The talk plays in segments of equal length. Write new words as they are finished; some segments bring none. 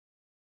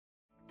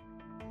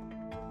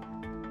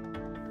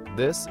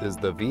This is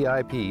the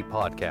VIP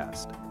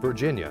Podcast,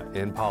 Virginia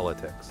in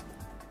Politics.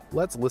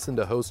 Let's listen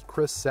to host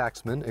Chris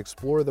Saxman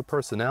explore the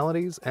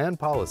personalities and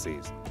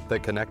policies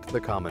that connect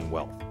the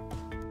Commonwealth.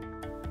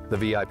 The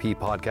VIP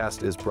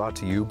Podcast is brought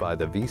to you by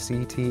the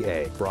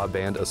VCTA,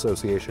 Broadband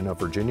Association of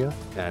Virginia,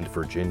 and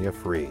Virginia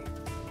Free.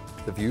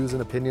 The views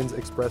and opinions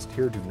expressed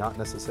here do not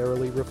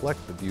necessarily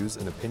reflect the views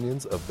and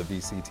opinions of the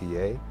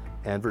VCTA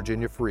and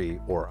Virginia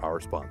Free or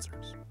our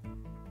sponsors.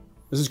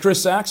 This is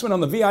Chris Saxman on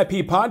the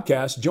VIP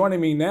Podcast.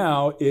 Joining me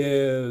now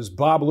is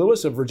Bob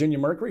Lewis of Virginia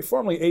Mercury,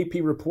 formerly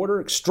AP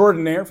reporter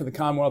extraordinaire for the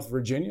Commonwealth of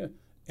Virginia,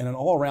 and an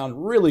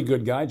all-around really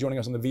good guy joining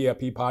us on the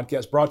VIP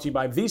Podcast, brought to you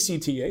by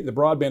VCTA, the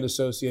Broadband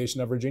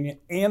Association of Virginia,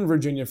 and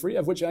Virginia Free,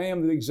 of which I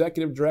am the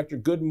executive director.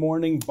 Good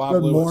morning, Bob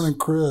Lewis. Good morning,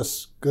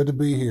 Chris. Good to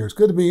be here. It's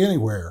good to be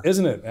anywhere.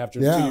 Isn't it? After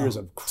 2 years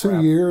of crap.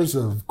 2 years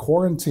of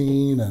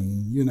quarantine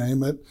and you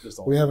name it.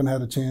 We haven't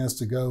had a chance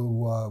to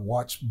go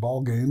watch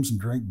ball games and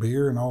drink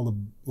beer and all the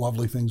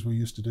lovely things we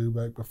used to do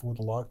back before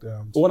the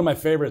lockdowns. One of my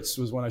favorites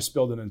was when I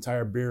spilled an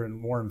entire beer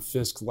in Warren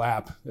Fisk's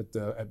lap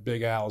at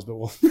Big Al's, but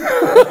we'll...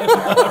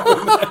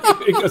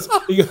 he goes,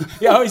 yeah,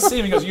 I always see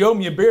him. He goes, "You owe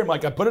me a beer." I'm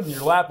like, "I put it in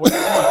your lap. What do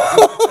you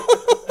want?"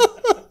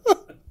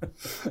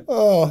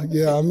 Oh,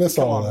 yeah, I miss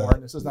all that. Come on,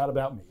 Warren. This is not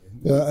about me.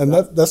 Yeah, and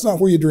that's not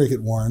where you drink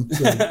it, Warren.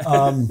 So,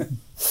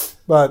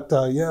 I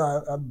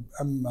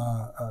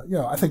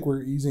think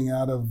we're easing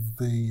out of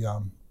the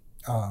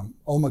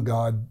oh my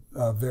God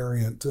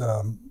variant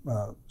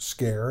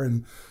scare,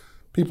 and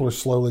people are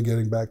slowly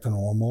getting back to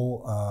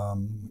normal.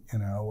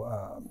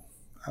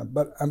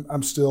 But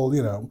I'm still,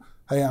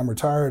 hey, I'm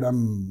retired.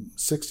 I'm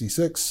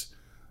 66,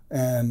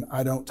 and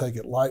I don't take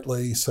it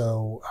lightly.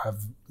 So I've,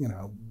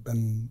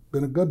 been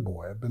a good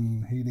boy. I've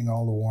been heeding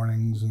all the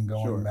warnings and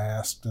going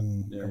masked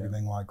and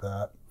everything like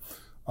that.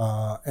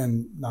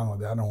 And not only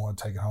that, I don't want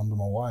to take it home to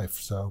my wife.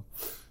 So,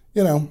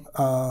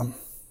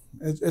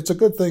 it's a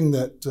good thing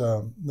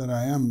that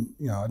I am.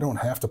 I don't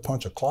have to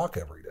punch a clock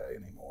every day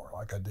anymore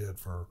like I did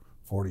for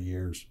 40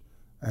 years.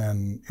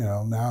 And,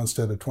 now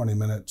instead of 20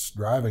 minutes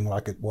driving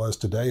like it was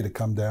today to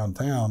come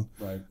downtown,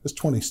 it's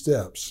 20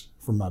 steps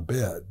from my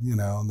bed,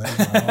 and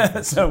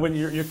there's so when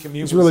your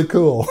commute it's really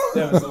cool.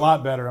 Yeah, it's a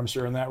lot better, I'm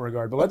sure, in that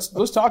regard. But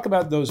let's talk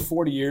about those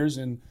 40 years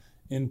in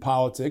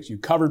politics. You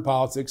covered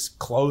politics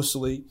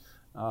closely,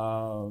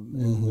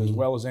 as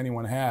well as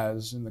anyone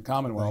has in the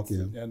Commonwealth.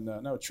 Thank you. And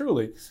no,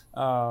 truly,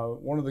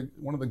 one of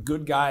the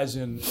good guys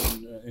in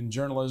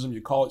journalism.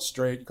 You call it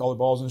straight, you call it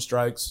balls and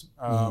strikes,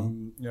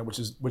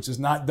 which is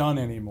not done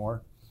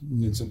anymore.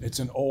 It's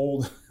an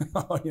old,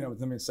 let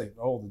me say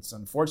old. It's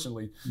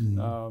unfortunately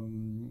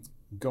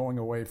going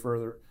away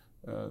further,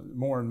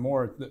 more and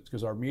more,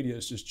 because our media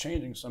is just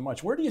changing so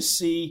much. Where do you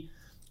see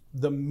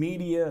the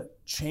media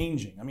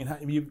changing? I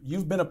mean,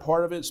 you've been a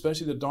part of it,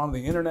 especially the dawn of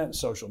the internet,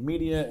 social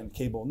media, and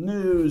cable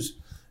news,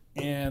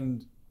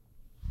 and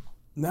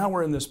now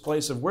we're in this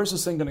place of where's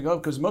this thing going to go?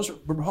 Because most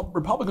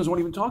Republicans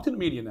won't even talk to the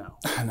media now.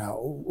 I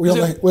know. We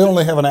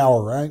only have an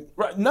hour, right?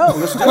 Right. No,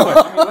 let's do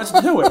it. Let's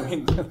do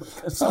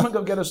it. Someone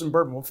go get us some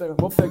bourbon. We'll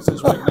fix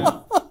this right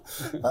now.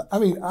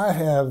 I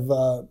have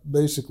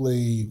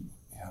basically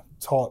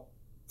taught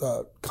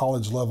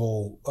college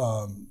level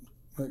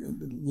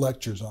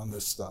lectures on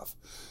this stuff,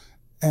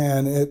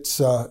 and it's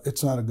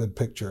not a good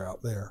picture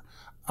out there.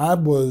 I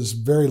was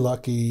very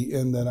lucky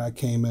in that I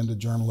came into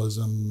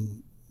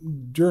journalism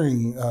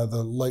during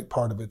the late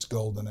part of its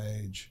golden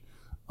age,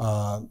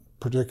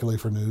 particularly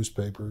for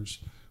newspapers.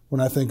 When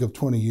I think of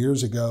 20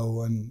 years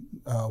ago and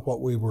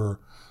what we were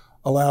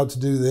allowed to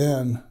do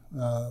then,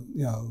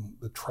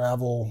 the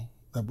travel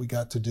that we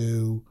got to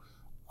do,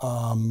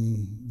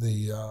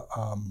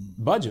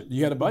 budget.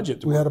 You had a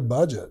budget. We had a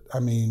budget.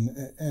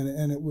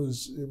 And it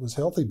was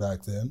healthy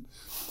back then.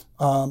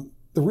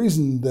 The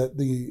reason that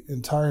the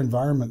entire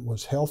environment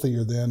was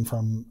healthier then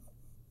from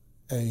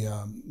a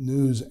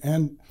news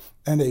and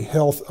a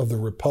health of the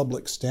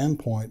Republic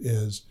standpoint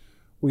is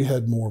we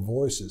had more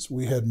voices.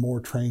 We had more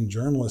trained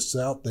journalists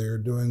out there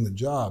doing the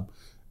job.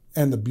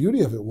 And the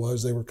beauty of it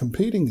was they were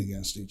competing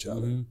against each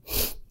other.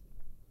 Mm-hmm.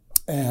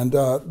 And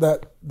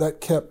that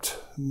kept,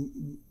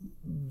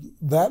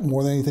 that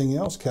more than anything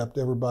else, kept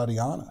everybody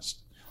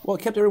honest. Well,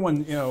 it kept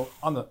everyone,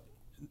 on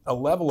a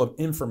level of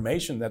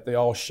information that they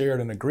all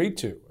shared and agreed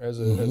to as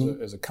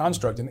a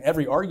construct in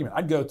every argument.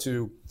 I'd go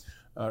to,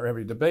 or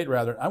every debate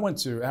rather, I went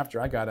to,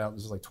 after I got out,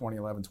 this is like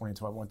 2011,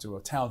 2012, I went to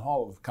a town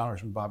hall of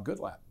Congressman Bob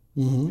Goodlatte,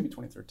 maybe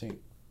 2013.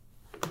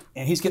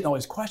 And he's getting all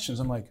these questions.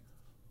 I'm like,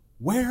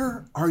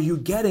 where are you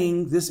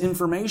getting this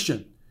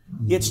information?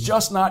 It's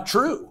just not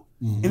true.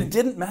 And it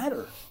didn't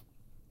matter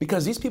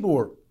because these people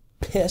were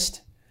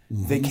pissed.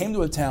 They came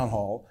to a town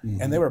hall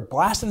and they were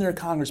blasting their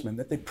congressman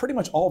that they pretty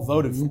much all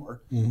voted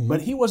for,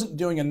 but he wasn't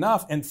doing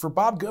enough. And for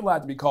Bob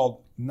Goodlatte to be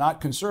called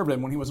not conservative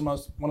when he was one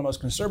of the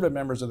most conservative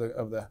members of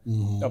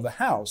the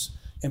House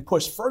and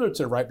pushed further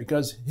to the right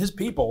because his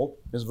people,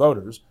 his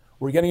voters,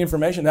 were getting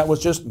information that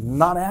was just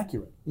not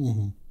accurate,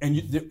 and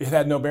it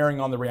had no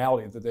bearing on the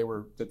reality that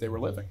they were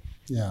living.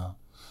 Yeah,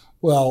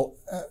 well,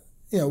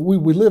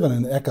 we live in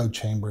an echo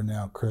chamber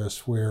now,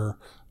 Chris, where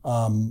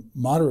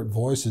moderate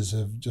voices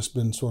have just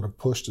been sort of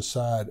pushed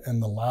aside,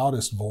 and the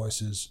loudest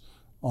voices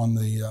on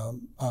the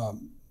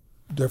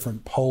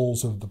different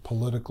poles of the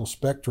political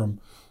spectrum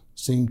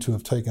seem to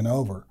have taken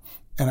over.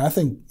 And I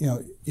think,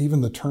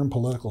 even the term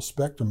political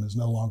spectrum is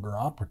no longer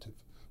operative,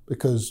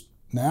 because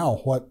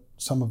now what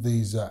some of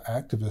these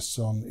activists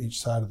on each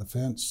side of the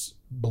fence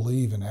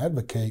believe and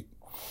advocate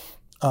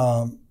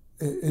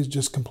is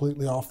just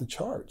completely off the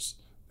charts.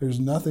 There's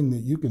nothing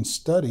that you can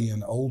study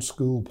in old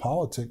school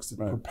politics that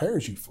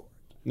prepares you for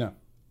it. No.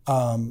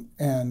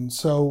 And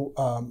so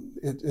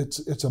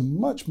it's a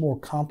much more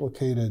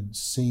complicated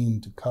scene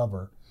to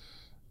cover.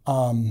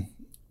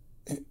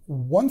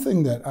 One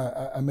thing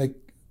that I make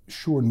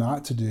sure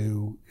not to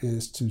do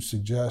is to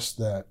suggest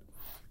that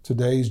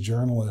today's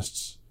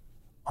journalists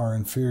are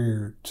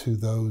inferior to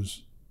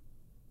those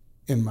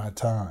in my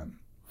time.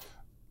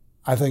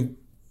 I think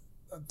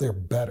they're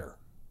better.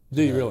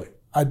 Do you really?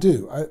 I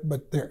do,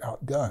 but they're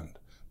outgunned.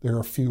 There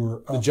are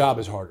fewer. The job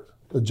is harder.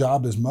 The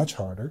job is much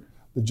harder.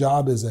 The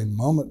job is a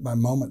moment by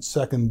moment,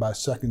 second by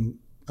second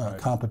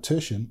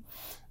competition,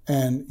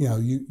 and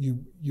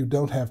you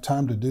don't have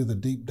time to do the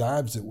deep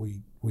dives that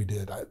we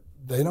did.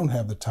 They don't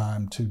have the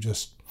time to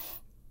just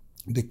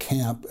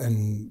decamp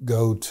and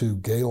go to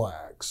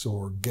Galax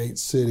or Gate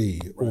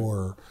City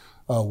or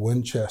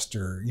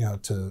Winchester,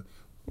 to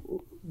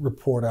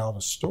report out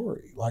a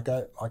story like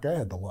I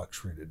had the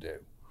luxury to do,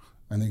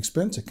 and the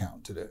expense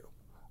account to do.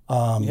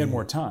 You had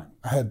more time.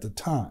 I had the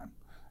time,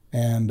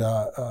 and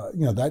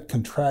that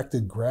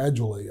contracted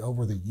gradually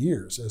over the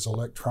years as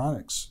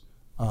electronics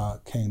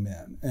came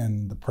in,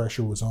 and the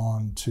pressure was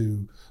on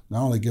to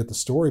not only get the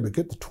story but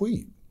get the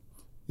tweet.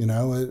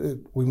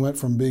 We went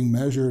from being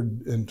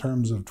measured in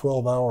terms of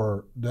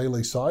 12-hour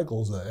daily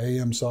cycles, the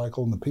AM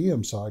cycle and the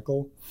PM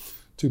cycle,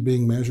 to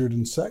being measured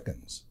in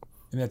seconds.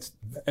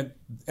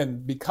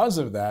 And because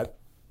of that,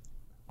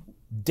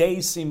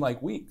 days seem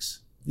like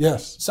weeks.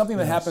 Yes. Something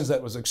that happens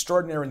that was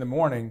extraordinary in the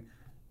morning,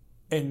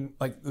 and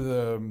like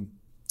the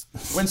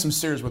Winsome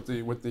Sears with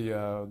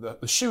the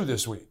shoe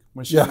this week.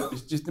 When she,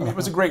 it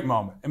was a great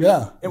moment.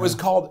 It was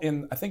called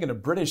in a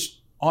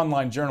British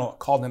online journal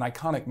called an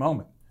iconic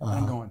moment. And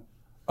I'm going,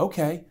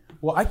 okay,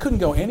 well, I couldn't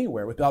go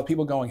anywhere without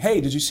people going,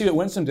 hey, did you see what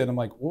Winsome did? I'm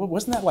like, well,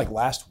 wasn't that like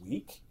last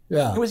week?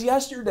 Yeah. It was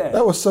yesterday.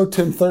 That was so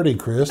 10:30,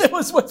 Chris. It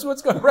was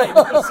what's going right. It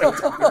was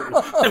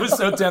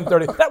so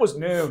 10:30. That was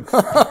noon.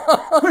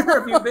 Where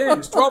have you been?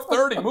 It's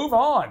 12:30. Move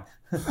on.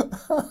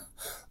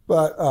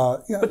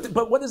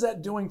 But what is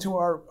that doing to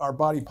our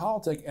body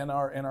politic and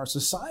our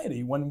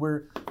society when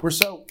we're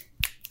so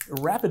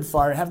rapid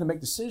fire, having to make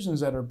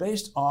decisions that are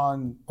based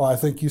on? Well, I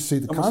think you see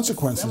the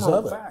consequences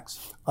of it.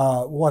 Facts.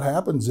 What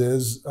happens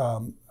is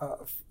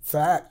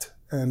fact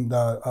and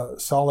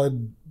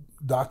solid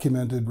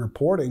documented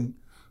reporting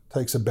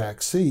takes a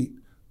back seat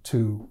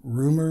to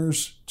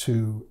rumors,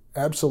 to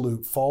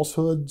absolute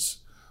falsehoods,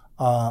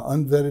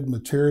 unvetted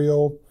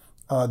material,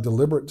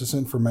 deliberate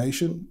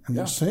disinformation, and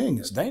we're seeing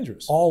it. It's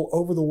dangerous all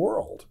over the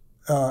world.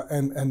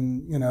 There's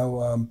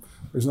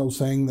no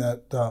saying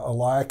that a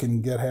lie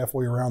can get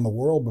halfway around the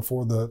world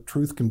before the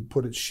truth can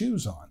put its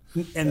shoes on.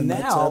 And now,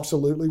 that's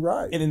absolutely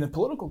right. And in the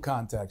political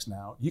context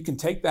now, you can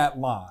take that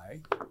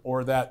lie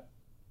or that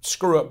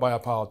screw up by a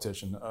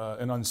politician,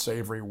 an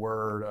unsavory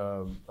word,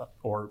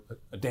 or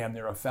a damn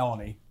near a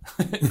felony,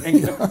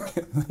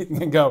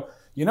 and go,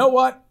 you know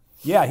what?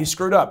 Yeah, he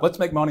screwed up. Let's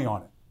make money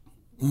on it.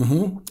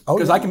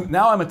 Because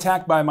I'm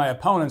attacked by my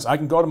opponents. I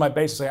can go to my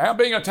base and say, I'm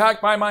being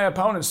attacked by my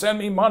opponents. Send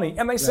me money,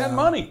 and they send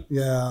money.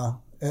 Yeah,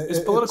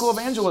 it's political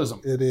evangelism.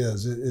 It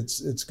is.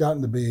 It's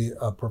gotten to be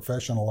a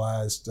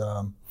professionalized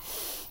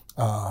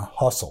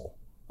hustle.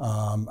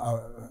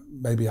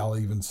 Maybe I'll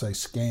even say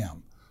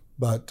scam.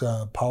 But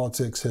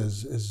politics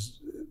has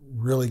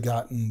really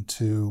gotten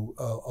to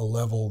a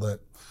level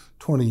that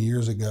 20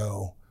 years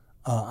ago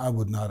I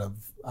would not have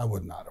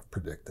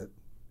predicted.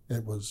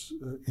 It was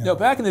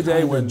back in the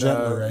day when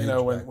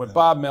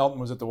Bob Melton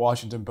was at the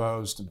Washington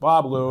Post and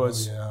Bob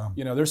Lewis.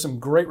 There's some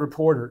great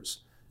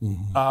reporters.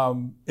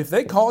 If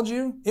they called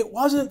you, it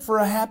wasn't for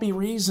a happy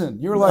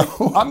reason. You're like,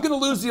 I'm going to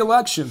lose the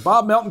election.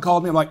 Bob Melton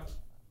called me. I'm like,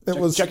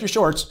 check your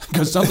shorts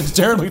because something's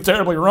terribly,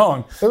 terribly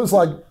wrong. It was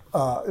like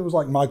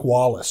Mike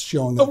Wallace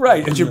showing up. Oh,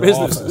 right, at your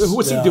business. Office.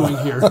 What's he doing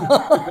here?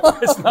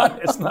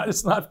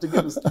 It's not to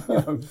give us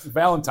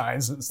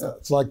Valentine's and stuff.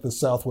 It's like the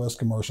Southwest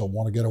commercial.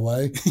 Want to get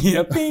away?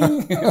 Yeah,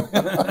 bing.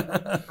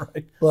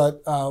 Right.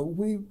 But I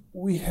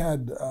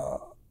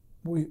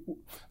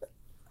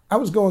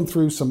was going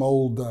through some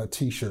old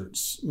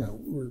T-shirts.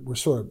 We're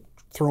sort of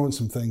throwing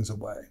some things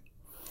away.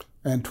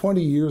 And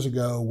 20 years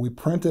ago, we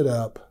printed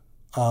up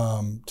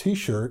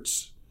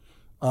T-shirts.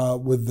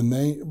 With the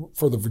name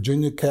for the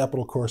Virginia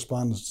Capital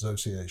Correspondents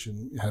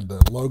Association. It had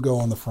the logo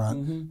on the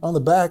front. Mm-hmm. On the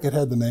back, it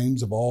had the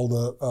names of all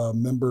the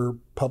member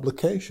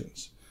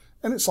publications.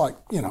 And it's like,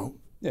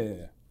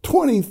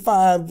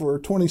 25 or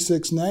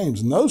 26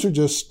 names. And those are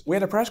just... We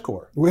had a press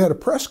corps.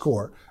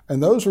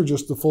 And those were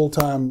just the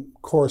full-time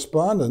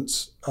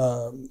correspondents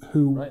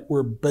who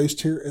were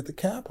based here at the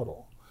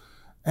Capitol.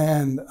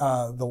 And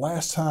the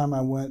last time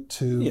I went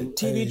to you had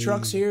TV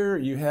trucks here,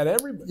 you had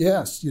everybody.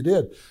 Yes, you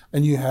did.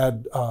 And you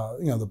had,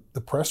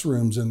 the press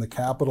rooms in the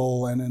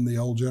Capitol and in the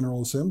old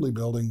General Assembly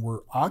building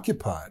were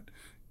occupied,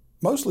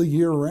 mostly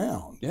year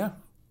round. Yeah.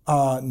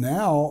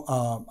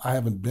 Now, I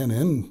haven't been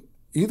in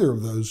either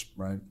of those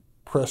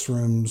press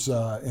rooms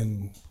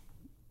in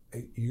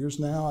 8 years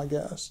now, I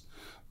guess.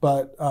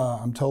 But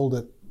I'm told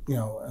that,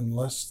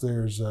 unless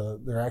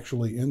they're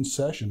actually in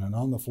session and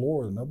on the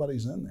floor,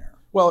 nobody's in there.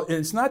 Well,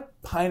 it's not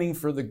pining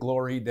for the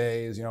glory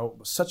days,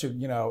 such a,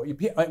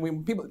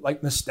 people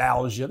like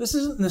nostalgia. This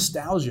isn't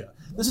nostalgia.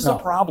 This is a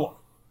problem.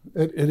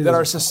 It is. That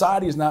our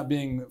society is not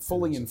being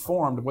fully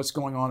informed of what's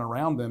going on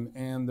around them,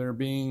 and they're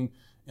being,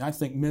 I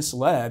think,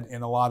 misled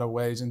in a lot of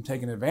ways and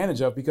taken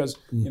advantage of because,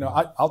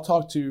 I'll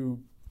talk to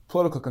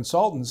political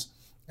consultants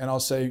and I'll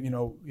say,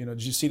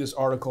 did you see this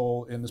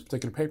article in this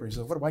particular paper? He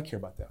says, what do I care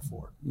about that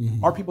for?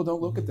 Our people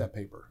don't look at that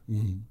paper.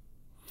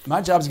 My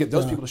job is to get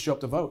those people to show up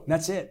to vote, and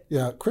that's it.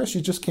 Yeah, Chris,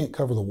 you just can't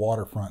cover the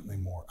waterfront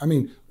anymore. I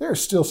mean,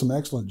 there's still some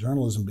excellent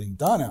journalism being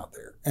done out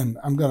there, and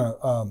I'm going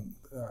to,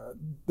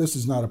 this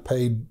is not a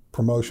paid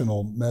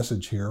promotional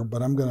message here,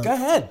 but I'm going to. Go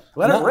ahead,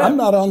 let it rip. I'm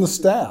not on the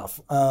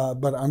staff,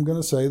 but I'm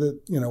going to say that,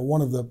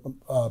 one of the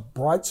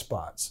bright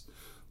spots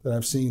that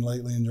I've seen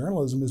lately in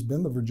journalism has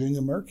been the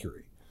Virginia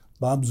Mercury.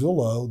 Bob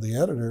Zullo, the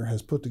editor,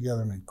 has put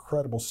together an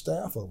incredible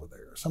staff over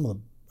there. Some of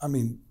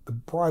the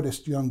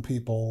brightest young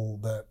people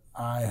that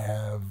I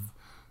have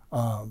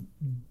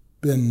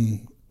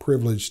been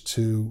privileged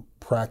to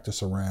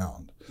practice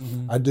around.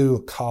 I do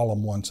a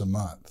column once a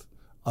month.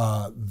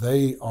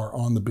 They are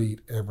on the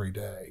beat every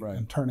day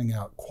and turning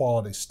out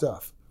quality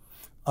stuff.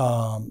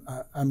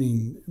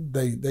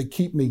 They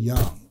keep me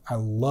young. I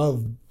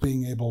love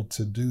being able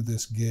to do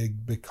this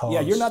gig because... Yeah,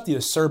 you're not the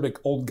acerbic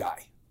old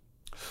guy.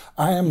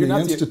 I am the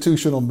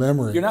institutional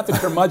memory. You're not the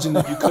curmudgeon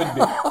that you could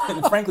be.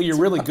 And frankly, you're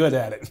really good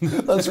at it.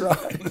 That's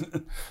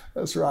right.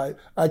 That's right.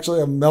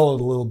 Actually, I've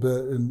mellowed a little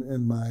bit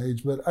in my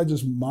age, but I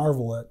just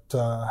marvel at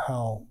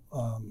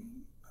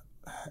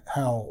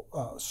how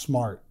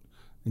smart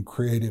and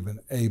creative and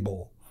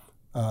able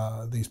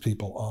these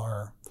people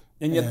are.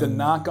 And yet the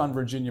knock on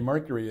Virginia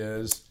Mercury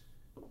is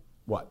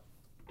what?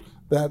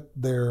 That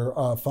their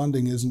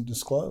funding isn't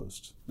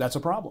disclosed. That's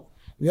a problem.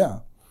 Yeah.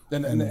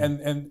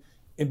 And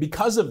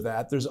because of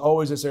that, there's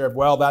always this area of,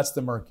 well, that's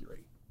the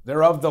Mercury.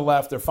 They're of the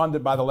left, they're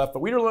funded by the left, but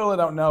we really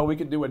don't know. We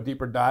could do a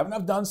deeper dive. And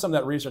I've done some of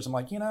that research. I'm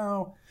like,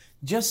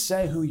 just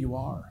say who you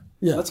are.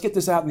 Yeah. Let's get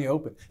this out in the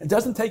open. It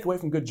doesn't take away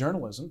from good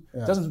journalism.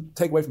 Yeah. It doesn't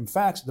take away from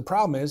facts. The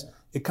problem is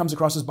it comes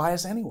across as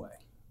bias anyway.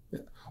 Yeah.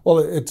 Well,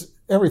 it's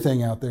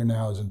everything out there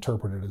now is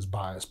interpreted as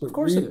bias. But of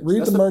course it is.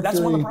 Read the Mercury. That's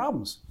one of the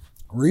problems.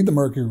 Read the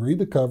Mercury, read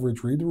the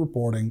coverage, read the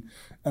reporting,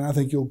 and I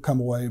think you'll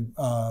come away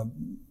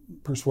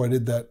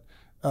persuaded that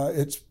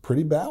it's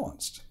pretty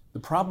balanced. The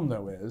problem,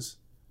 though, is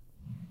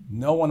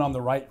no one on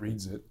the right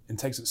reads it and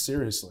takes it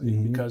seriously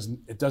because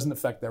it doesn't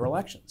affect their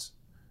elections.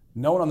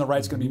 No one on the right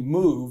is going to be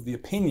moved. The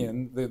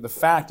opinion, the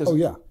fact is,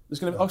 is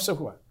going to be, so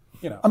what?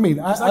 I mean,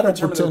 I don't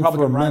pretend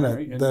for a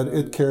minute that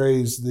it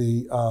carries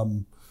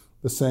the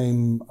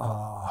same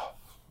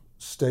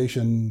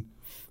station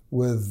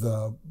with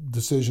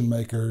decision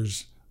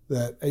makers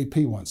that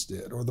AP once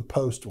did or the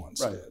Post once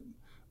did.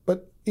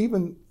 But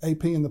even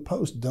AP and the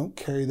Post don't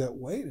carry that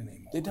weight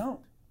anymore. They don't.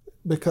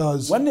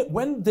 Because when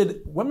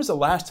was the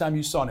last time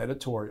you saw an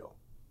editorial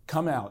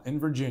come out in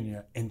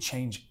Virginia and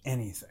change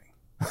anything?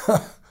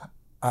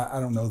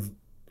 I don't know.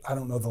 I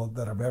don't know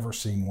that I've ever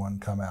seen one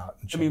come out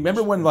and change. I mean,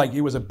 remember when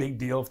it was a big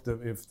deal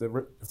if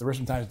the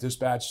Richmond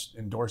Times-Dispatch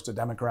endorsed a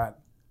Democrat?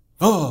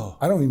 Oh,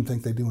 I don't even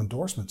think they do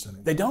endorsements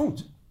anymore. They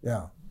don't.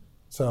 Yeah.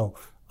 So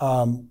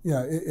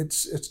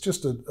it's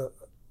just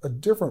a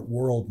different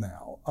world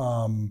now.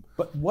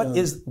 But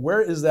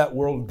where is that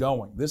world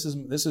going? This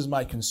is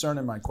my concern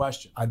and my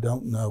question. I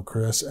don't know,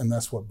 Chris, and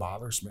that's what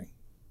bothers me.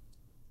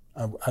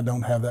 I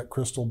don't have that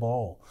crystal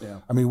ball. Yeah.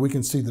 I mean, we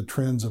can see the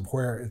trends of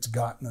where it's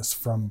gotten us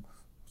from,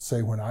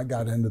 say, when I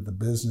got into the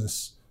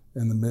business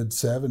in the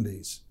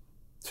mid-'70s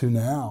to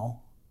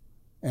now.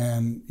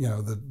 And,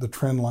 the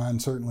trend line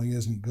certainly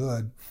isn't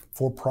good.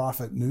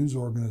 For-profit news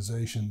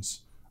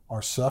organizations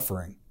are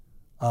suffering.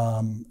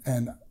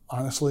 And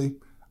honestly,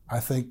 I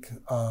think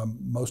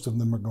most of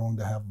them are going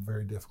to have a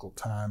very difficult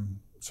time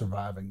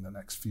surviving the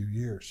next few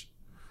years.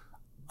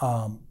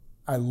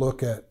 I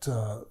look at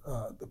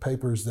the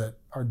papers that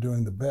are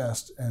doing the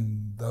best,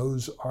 and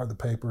those are the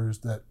papers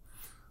that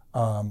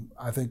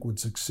I think would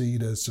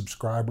succeed as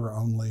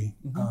subscriber-only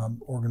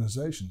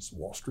organizations.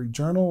 Wall Street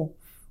Journal,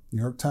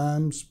 New York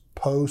Times,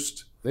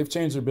 Post. They've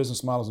changed their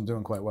business models and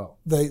doing quite well.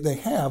 They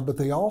have, but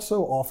they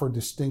also offer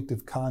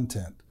distinctive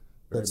content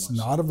that's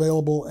not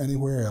available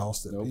anywhere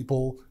else that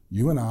people,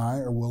 you and I,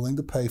 are willing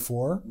to pay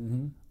for.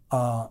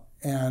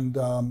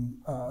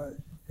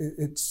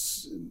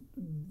 It's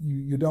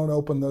you don't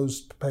open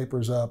those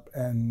papers up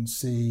and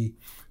see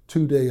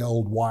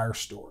 2-day-old wire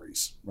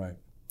stories. Right.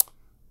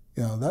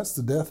 That's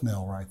the death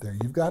knell right there.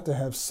 You've got to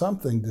have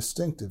something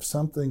distinctive,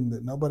 something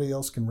that nobody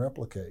else can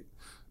replicate.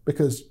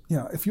 Because,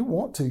 if you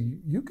want to,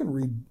 you can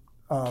read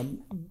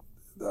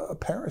a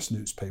Paris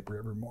newspaper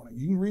every morning.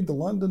 You can read the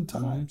London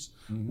Times.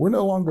 Mm-hmm. We're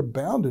no longer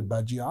bounded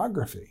by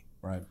geography.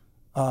 Right.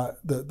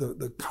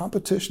 The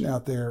competition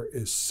out there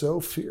is so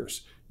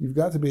fierce. You've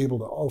got to be able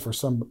to offer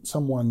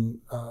someone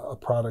a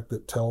product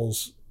that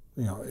tells,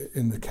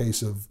 in the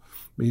case of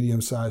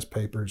medium-sized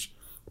papers,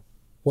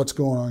 what's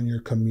going on in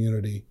your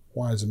community,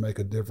 why does it make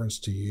a difference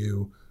to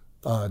you,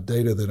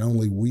 data that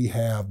only we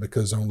have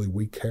because only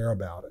we care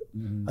about it.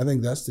 Mm-hmm. I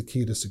think that's the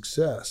key to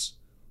success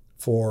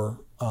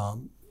for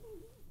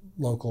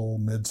local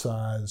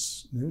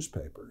mid-size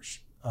newspapers.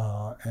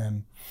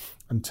 And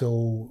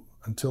until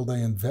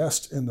they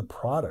invest in the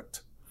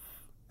product,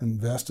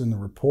 invest in the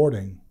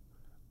reporting,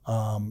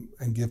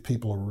 and give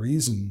people a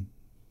reason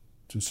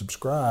to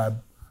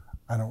subscribe,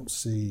 I don't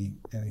see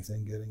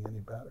anything getting any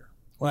better.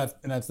 Well,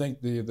 and I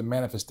think the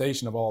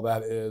manifestation of all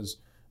that is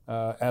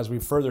as we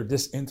further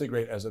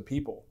disintegrate as a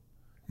people,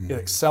 it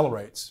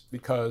accelerates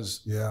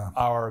because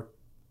our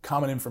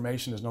common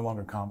information is no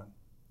longer common.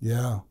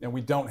 Yeah. And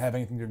we don't have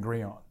anything to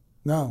agree on.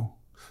 No.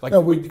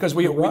 Because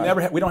we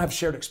don't have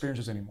shared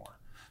experiences anymore.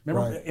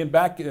 Remember,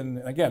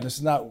 again, this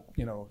is not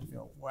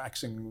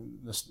waxing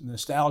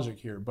nostalgic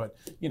here, but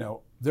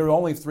there are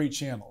only 3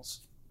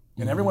 channels,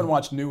 and everyone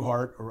watched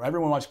Newhart, or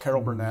everyone watched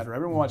Carol Burnett, or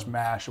everyone watched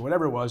MASH, or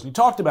whatever it was, and you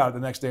talked about it the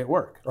next day at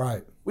work.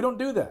 Right. We don't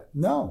do that.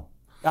 No.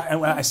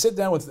 And when I sit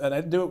down and I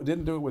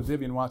didn't do it with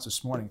Vivian Watts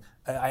this morning,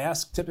 I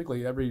ask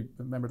typically every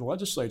member of the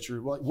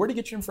legislature, well, where do you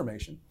get your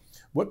information?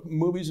 What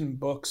movies and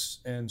books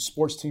and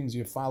sports teams do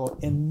you follow?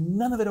 And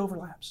none of it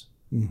overlaps.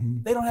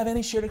 Mm-hmm. They don't have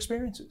any shared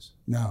experiences.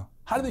 No.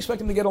 How do they expect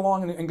them to get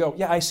along and go,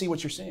 yeah, I see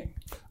what you're seeing?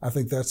 I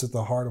think that's at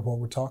the heart of what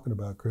we're talking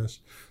about, Chris.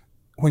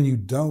 When you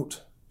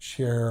don't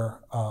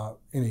share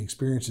any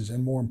experiences,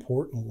 and more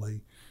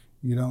importantly,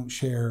 you don't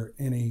share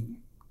any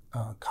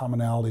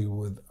commonality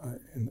with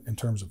in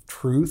terms of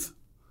truth,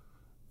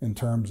 in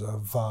terms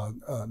of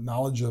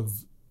knowledge of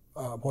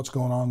what's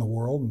going on in the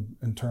world,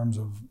 in terms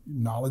of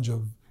knowledge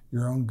of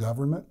your own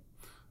government,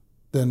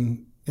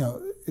 then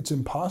it's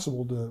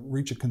impossible to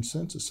reach a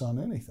consensus on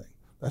anything.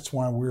 That's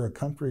why we're a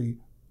country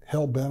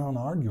hell-bent on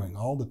arguing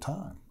all the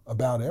time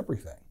about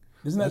everything.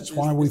 That's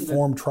why we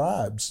form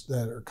tribes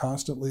that are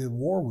constantly at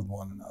war with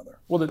one another.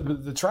 Well,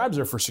 the tribes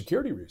are for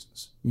security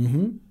reasons.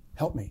 Mm-hmm.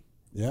 Help me.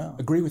 Yeah.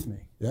 Agree with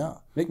me. Yeah.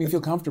 Make me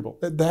feel comfortable.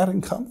 That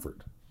and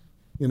comfort.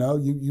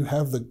 You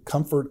have the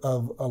comfort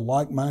of a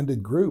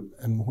like-minded group,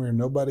 and where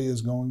nobody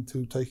is going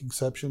to take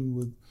exception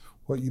with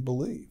what you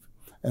believe.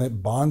 And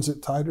it bonds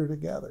it tighter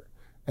together.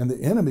 And the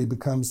enemy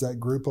becomes that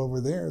group over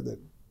there that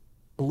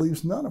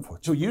believes none of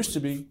what you believe. Used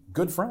to be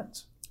good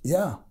friends.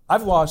 Yeah.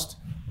 I've lost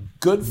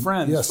good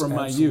friends from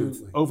my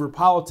youth over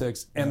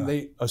politics, and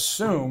they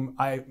assume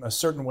I'm a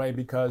certain way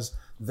because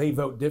they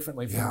vote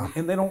differently from me.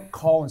 And they don't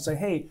call and say,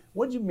 hey,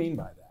 what do you mean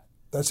by that?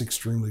 That's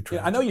extremely true.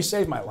 I know you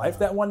saved my life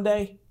that one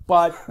day,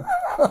 but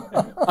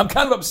I'm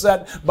kind of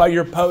upset by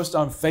your post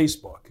on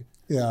Facebook.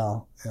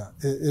 Yeah.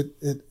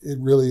 It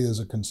really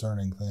is a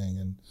concerning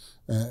thing.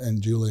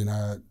 And Julie and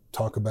I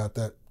talk about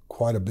that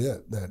quite a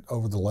bit, that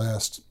over the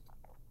last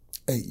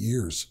 8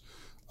 years,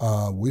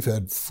 we've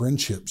had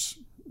friendships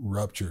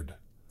ruptured.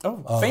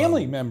 Oh,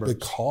 family members.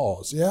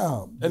 Because,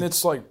 yeah. And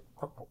it's like,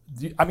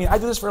 I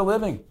do this for a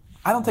living.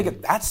 I don't take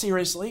it that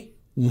seriously.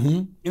 Mm-hmm.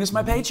 And it's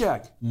my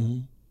paycheck.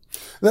 Mm-hmm.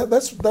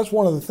 That's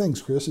one of the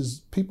things, Chris,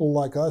 is people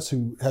like us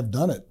who have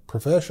done it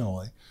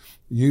professionally,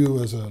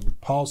 you as a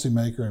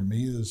policymaker and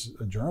me as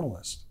a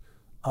journalist,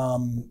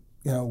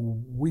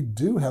 we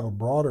do have a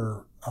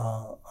broader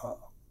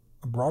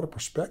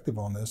perspective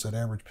on this that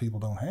average people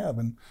don't have,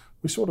 and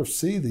we sort of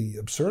see the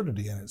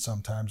absurdity in it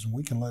sometimes, and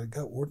we can let it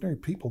go. Ordinary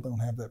people don't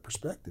have that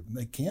perspective, and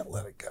they can't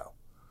let it go.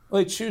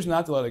 Well, they choose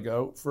not to let it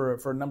go for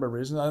a number of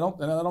reasons. I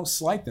don't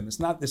slight them. It's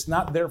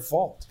not their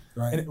fault.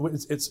 Right.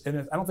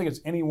 And I don't think it's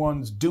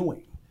anyone's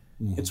doing.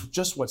 Mm-hmm. It's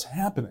just what's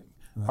happening.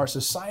 Right. Our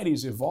society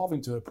is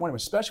evolving to a point,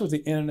 especially with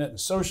the internet and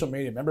social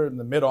media. Remember in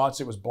the mid-aughts,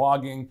 it was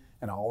blogging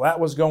and all that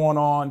was going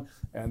on.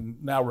 And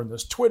now we're in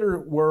this Twitter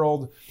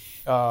world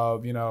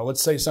of,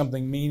 let's say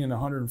something mean in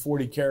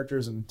 140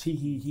 characters and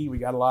tee-hee-hee, we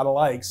got a lot of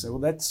likes. So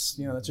that's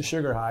a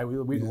sugar high.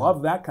 We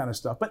love that kind of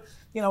stuff. But,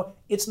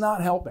 it's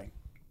not helping.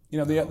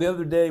 The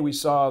other day we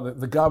saw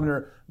the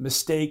governor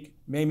mistake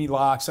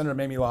Senator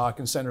Mamie Locke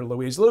and Senator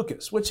Louise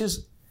Lucas, which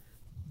is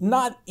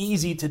not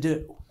easy to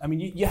do.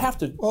 You have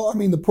to. Well,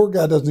 the poor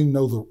guy doesn't even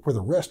know where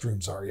the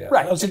restrooms are yet.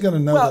 Right. How's he going to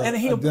know? Well, and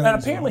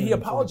apparently he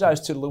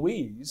apologized to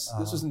Louise. Uh-huh.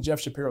 This was in Jeff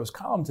Shapiro's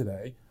column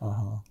today.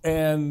 Uh-huh.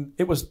 And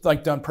it was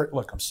like done.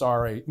 Look, I'm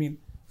sorry.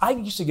 I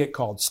used to get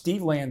called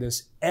Steve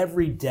Landis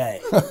every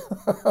day.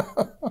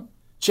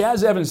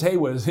 Chaz Evans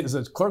Haywood is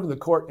a clerk of the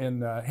court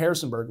in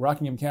Harrisonburg,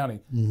 Rockingham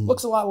County. Mm-hmm.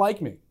 Looks a lot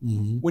like me.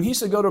 Mm-hmm. When he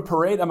used to go to a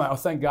parade, I'm like, oh,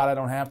 thank God I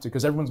don't have to,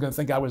 because everyone's going to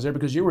think I was there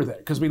because you were there,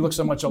 because we look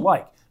so much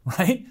alike,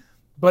 right?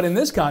 But in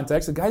this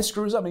context, the guy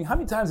screws up. How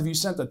many times have you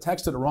sent a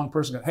text to the wrong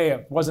person? Hey,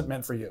 it wasn't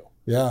meant for you.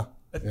 Yeah.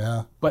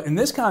 But in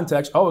this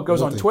context, it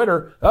goes on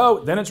Twitter.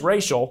 Oh, then it's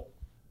racial.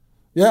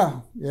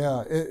 Yeah.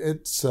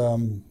 It's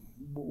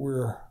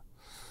we're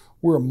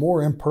a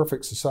more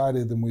imperfect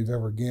society than we've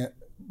ever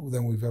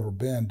than we've ever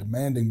been,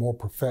 demanding more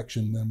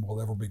perfection than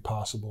will ever be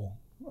possible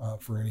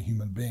for any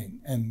human being,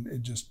 and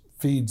it just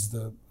feeds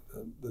the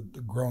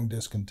growing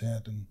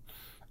discontent and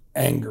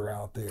anger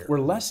out there.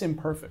 We're less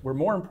imperfect. We're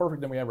more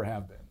imperfect than we ever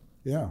have been.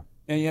 Yeah.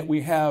 And yet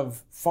we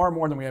have far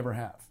more than we ever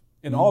have.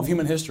 In all of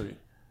human history,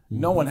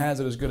 no one has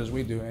it as good as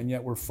we do, and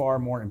yet we're far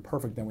more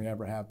imperfect than we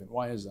ever have been.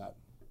 Why is that?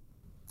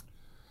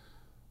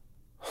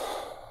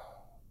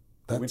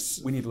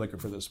 We need liquor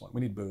for this one.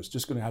 We need booze.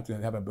 Just going to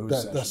have a booze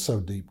session. That's so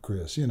deep,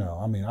 Chris. You know,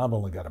 I mean, I've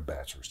only got a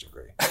bachelor's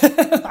degree.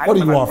 What do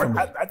you want from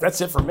me?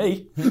 That's it for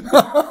me.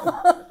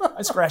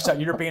 I scratched out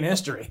European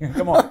history.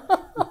 Come on.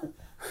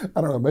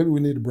 I don't know. Maybe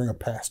we need to bring a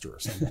pastor or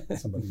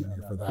somebody in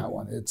here for that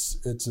one. It's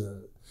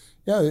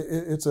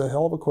a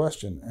hell of a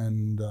question,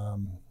 and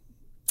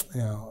you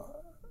know,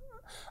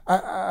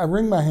 I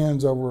wring my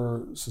hands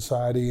over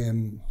society,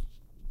 and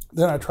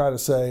then I try to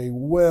say,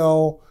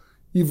 well,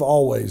 you've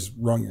always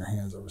wrung your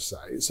hands over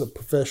society. It's a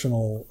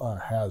professional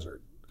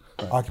hazard,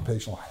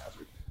 occupational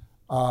hazard,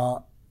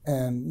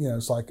 and you know,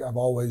 it's like I've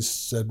always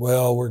said,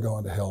 well, we're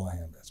going to hell in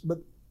a handbasket, but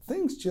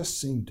things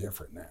just seem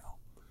different now.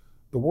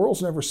 The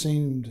world's never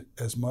seemed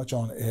as much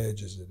on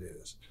edge as it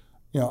is.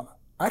 You know,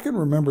 I can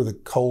remember the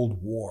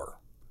Cold War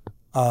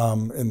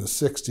in the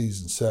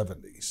 60s and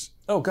 70s.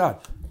 Oh,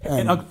 God.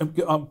 And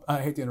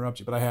I hate to interrupt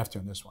you, but I have to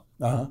on this one.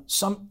 Uh-huh.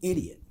 Some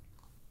idiot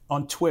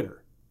on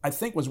Twitter, I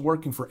think was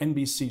working for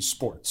NBC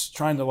Sports,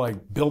 trying to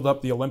like build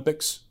up the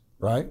Olympics.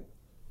 Right.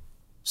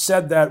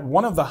 Said that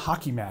one of the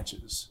hockey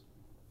matches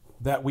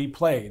that we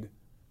played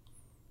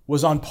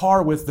was on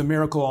par with the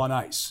Miracle on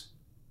Ice.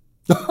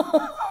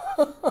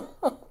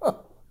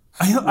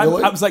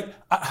 Really? I was like,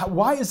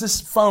 why is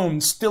this phone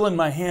still in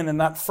my hand and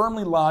not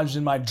firmly lodged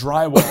in my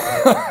drywall?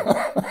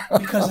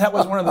 Because that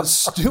was one of the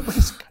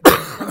stupidest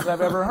things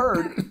I've ever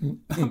heard.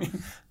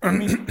 I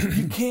mean,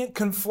 you can't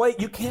conflate,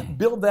 you can't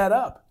build that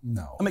up.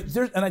 No. I mean,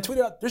 and I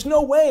tweeted out, there's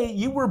no way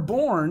you were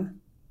born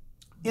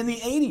in the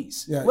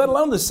 80s, let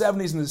alone the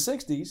 70s and the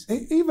 60s.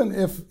 Even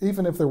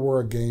if there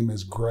were a game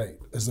as great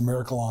as the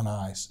Miracle on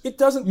Ice, it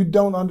doesn't. You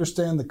don't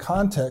understand the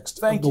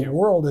context of the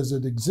world as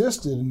it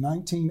existed in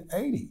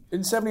 1980.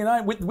 In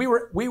 79, we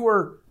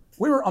were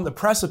on the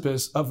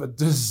precipice of a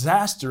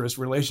disastrous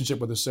relationship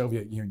with the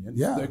Soviet Union.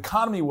 Yeah. The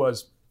economy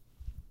was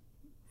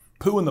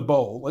poo in the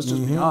bowl, let's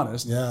just be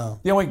honest. Yeah.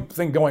 The only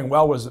thing going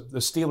well was the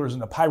Steelers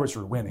and the Pirates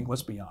were winning,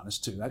 let's be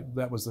honest, too.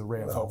 That was the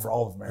ray of hope for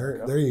all of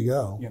America. There you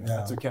go. You know,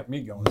 that's what kept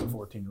me going as a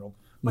 14-year-old.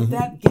 But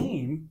that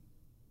game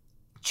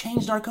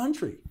changed our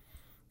country.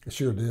 It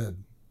sure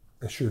did.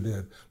 It sure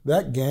did.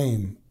 That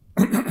game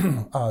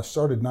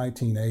started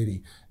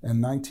 1980,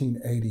 and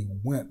 1980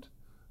 went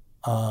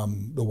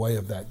the way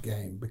of that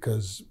game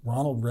because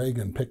Ronald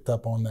Reagan picked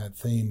up on that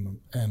theme,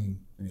 and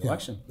in the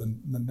election.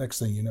 The next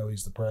thing you know,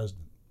 he's the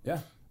president. Yeah.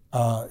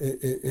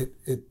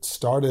 It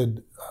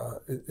started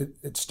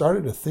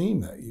a theme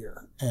that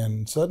year,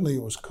 and suddenly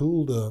it was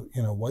cool to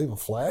wave a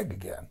flag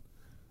again.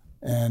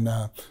 And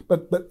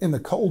but in the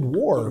Cold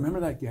War,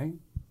 remember that game?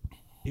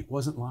 It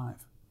wasn't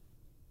live.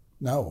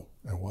 No,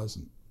 it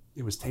wasn't.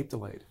 It was tape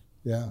delayed.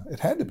 Yeah,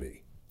 it had to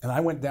be. And I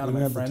went down to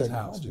my friend's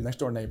house, next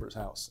door neighbor's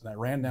house, and I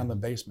ran down the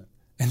basement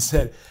and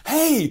said,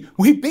 "Hey,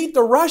 we beat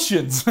the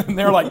Russians." And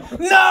they were like,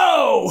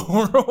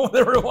 "No!"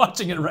 They were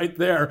watching it right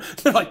there.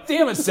 They're like,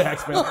 "Damn it,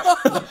 Saxman."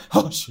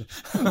 Oh, shit.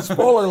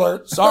 Spoiler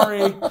alert.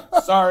 Sorry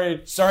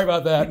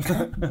about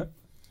that.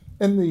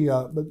 And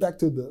but back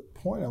to the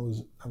point I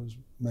was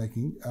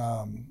making,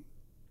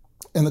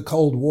 in the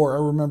Cold War,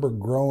 I remember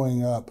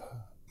growing up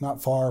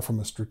not far from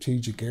a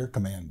strategic air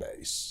command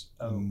base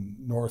in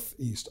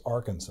northeast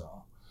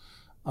Arkansas.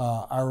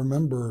 I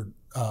remember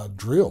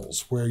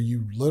drills where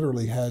you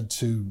literally had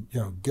to,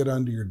 get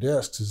under your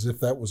desks as if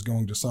that was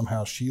going to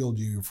somehow shield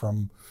you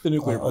from a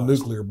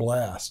nuclear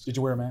blast. Did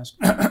you wear a mask?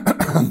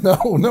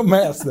 No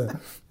mask then.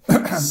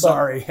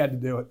 Sorry, had to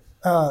do it.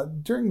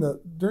 During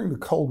the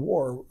Cold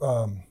War,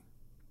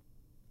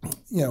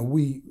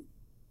 we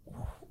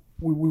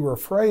were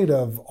afraid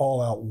of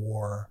all-out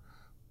war,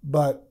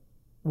 but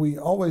we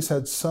always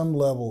had some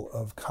level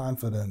of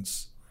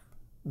confidence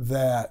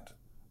that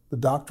the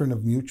doctrine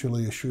of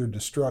mutually assured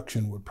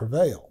destruction would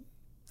prevail.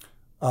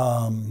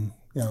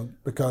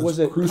 Because was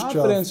it Khrushchev,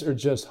 confidence or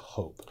just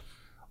hope?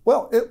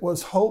 Well, it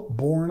was hope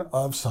born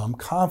of some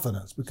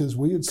confidence because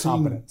we had seen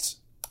competence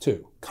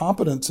too.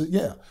 Competence,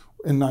 yeah.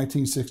 In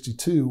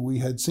 1962, we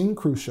had seen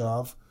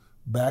Khrushchev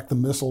back the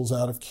missiles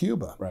out of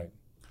Cuba. Right.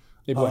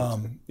 He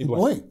blinked. He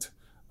blinked.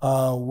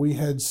 We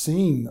had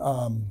seen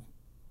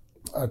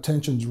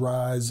tensions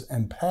rise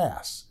and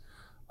pass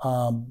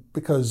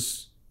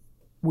because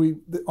we,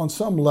 on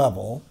some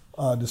level,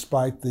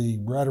 despite the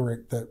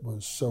rhetoric that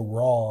was so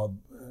raw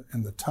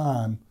in the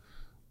time,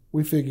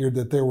 we figured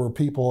that there were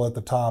people at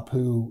the top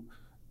who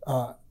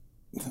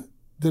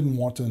didn't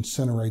want to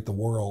incinerate the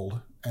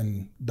world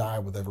and die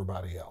with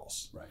everybody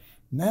else. Right.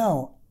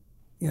 Now,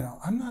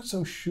 I'm not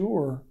so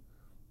sure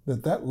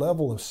that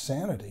level of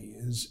sanity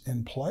is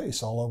in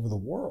place all over the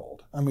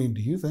world. I mean,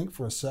 do you think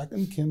for a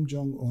second Kim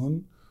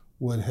Jong-un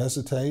would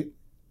hesitate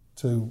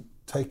to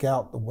take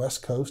out the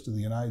west coast of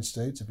the United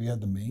States if he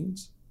had the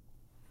means?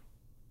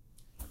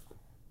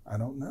 I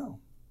don't know.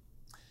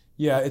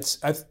 Yeah,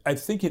 I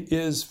think it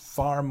is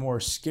far more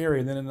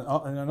scary. And then in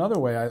another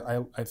way,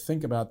 I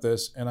think about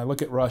this, and I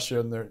look at Russia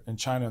and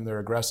China and their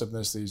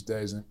aggressiveness these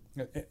days. And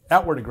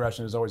outward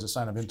aggression is always a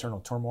sign of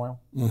internal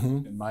turmoil,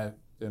 in my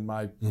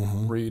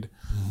read.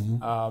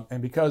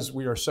 And because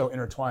we are so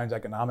intertwined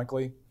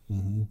economically,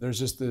 there's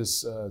just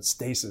this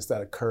stasis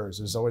that occurs.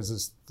 There's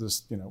always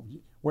this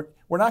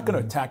we're not going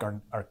to attack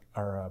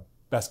our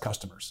best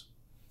customers.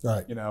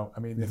 Right. I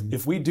mean,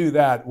 if we do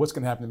that, what's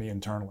going to happen to me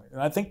internally?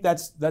 And I think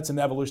that's an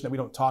evolution that we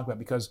don't talk about,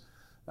 because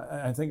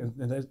I think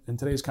in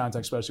today's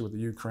context, especially with the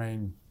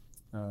Ukraine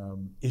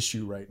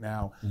issue right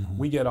now,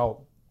 we get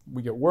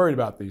worried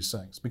about these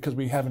things because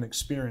we haven't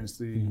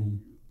experienced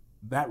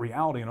that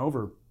reality in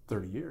over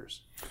 30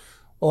 years.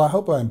 Well, I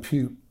hope I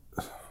impute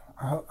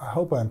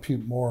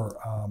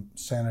more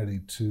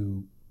sanity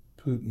to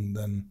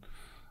Putin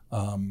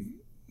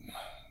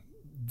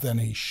than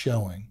he's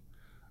showing.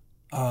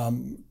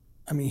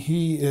 I mean,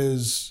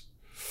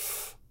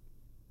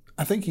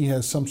 I think he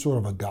has some sort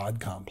of a God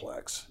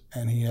complex,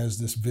 and he has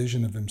this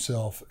vision of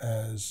himself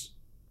as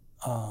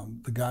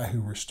the guy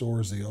who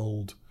restores the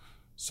old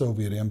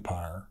Soviet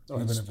empire.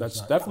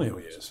 That's definitely who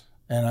he is.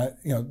 And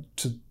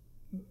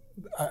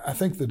I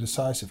think the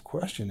decisive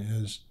question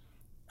is,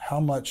 how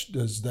much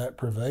does that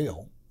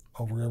prevail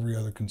over every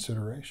other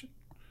consideration?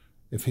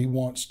 If he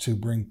wants to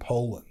bring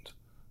Poland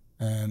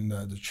and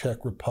the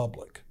Czech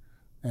Republic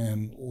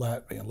and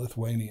Latvia,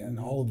 Lithuania, and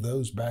all of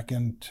those back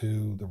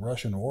into the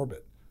Russian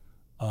orbit,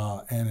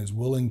 and is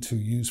willing to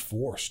use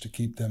force to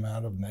keep them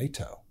out of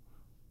NATO,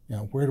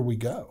 where do we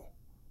go?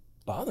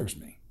 Bothers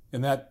me.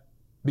 And that,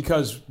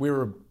 because we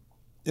were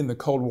in the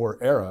Cold War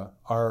era,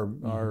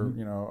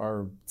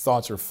 our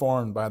thoughts are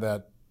formed by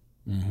that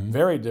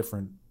very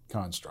different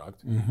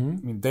construct. I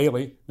mean,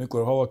 daily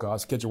nuclear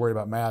holocaust. Kids are worried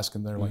about masks,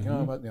 and they're like,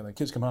 but the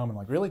kids come home and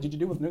like, really? Did you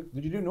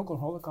do nuclear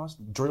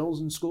holocaust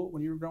drills in school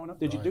when you were growing up?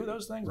 Did you do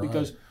those things? Right.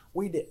 Because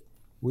we did.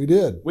 We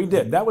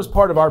did. That was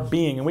part of our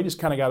being, and we just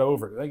kind of got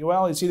over it. Like,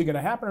 well, it's either going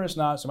to happen or it's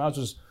not. So I was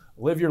just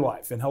live your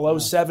life. And hello,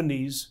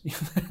 70s,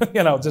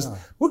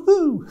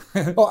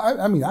 woohoo. Well,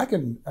 I mean, I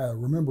can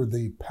remember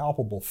the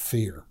palpable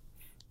fear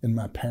in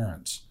my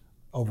parents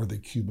over the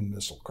Cuban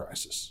Missile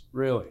Crisis.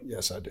 Really?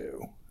 Yes, I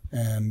do.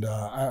 And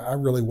I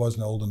really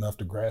wasn't old enough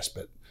to grasp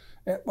it.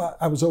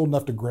 I was old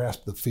enough to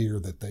grasp the fear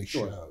that they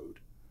showed.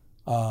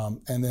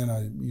 And then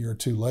a year or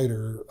two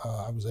later,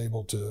 I was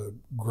able to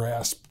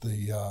grasp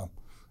the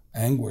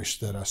anguish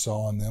that I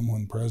saw in them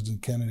when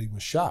President Kennedy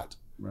was shot.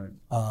 Right.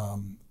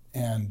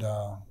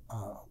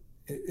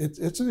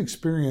 It's an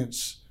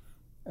experience.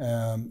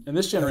 And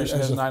this generation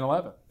has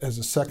 9/11. As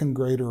a second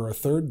grader or a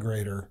third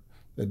grader,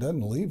 it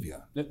doesn't leave you.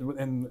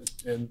 And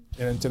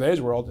in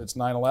today's world, it's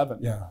 9/11.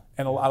 Yeah.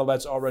 And a lot of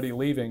that's already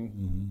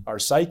leaving our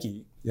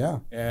psyche. Yeah.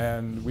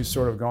 And we've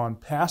sort of gone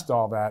past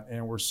all that,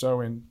 and we're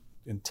so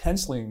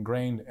intensely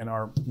ingrained in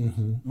our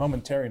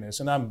momentariness.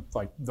 And I'm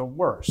like the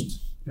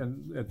worst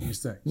at these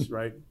things,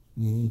 right?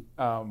 And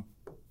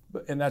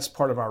that's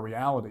part of our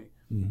reality.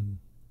 And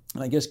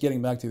I guess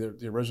getting back to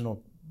the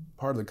original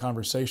part of the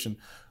conversation,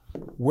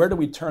 where do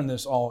we turn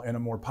this all in a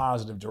more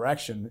positive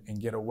direction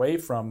and get away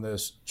from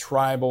this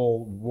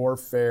tribal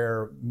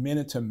warfare,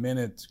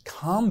 minute-to-minute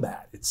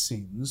combat, it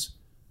seems,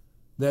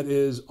 that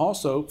is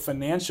also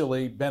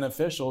financially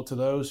beneficial to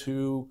those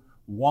who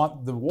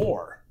want the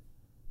war?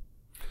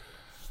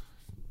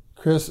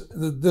 Chris,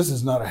 this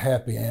is not a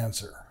happy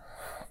answer,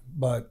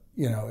 but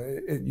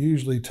it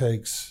usually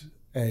takes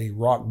a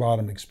rock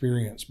bottom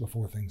experience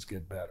before things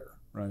get better.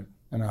 Right.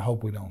 And I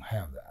hope we don't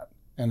have that.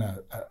 And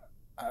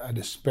I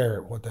despair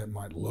at what that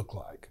might look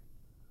like.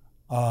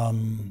 I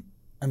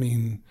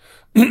mean,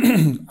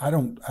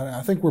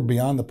 I think we're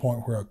beyond the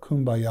point where a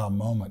kumbaya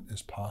moment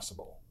is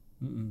possible.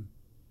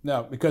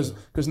 No, because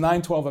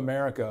 9/12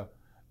 America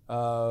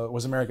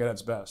was America at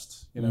its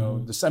best.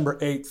 December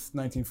 8th,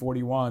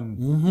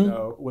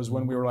 1941, was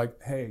when we were like,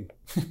 hey,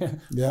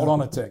 hold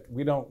on a tick.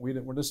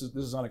 This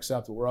is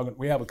unacceptable.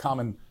 We have a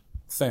common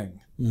thing.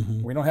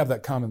 We don't have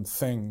that common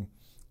thing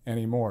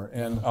anymore.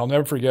 And I'll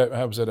never forget,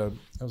 I was at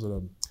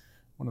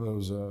one of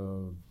those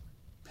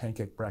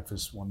pancake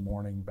breakfasts one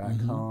morning back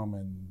home,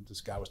 and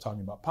this guy was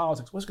talking about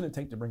politics. What's it going to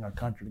take to bring our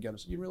country together?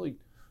 So you really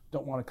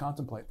don't want to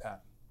contemplate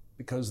that,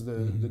 because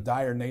the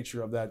dire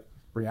nature of that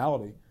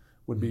reality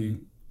would be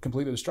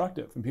completely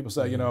destructive. And people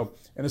say, and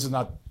this is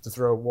not to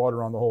throw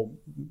water on the whole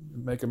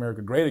make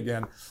America great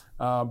again,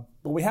 but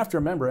we have to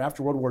remember,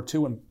 after World War II,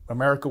 when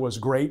America was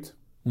great,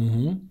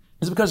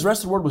 it's because the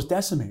rest of the world was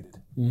decimated.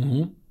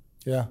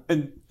 Yeah.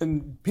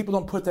 And people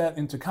don't put that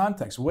into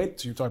context. Wait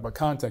till you talked about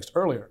context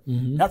earlier.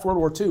 After World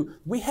War II,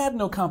 we had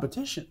no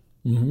competition.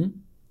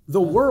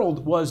 The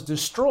world was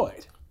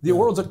destroyed. The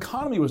world's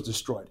economy was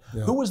destroyed.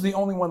 Yeah. Who was the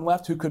only one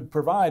left who could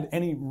provide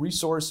any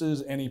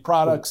resources, any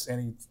products,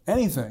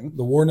 anything?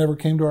 The war never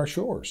came to our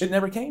shores. It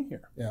never came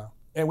here. Yeah.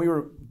 And we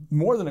were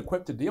more than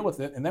equipped to deal with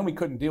it. And then we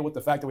couldn't deal with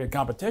the fact that we had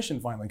competition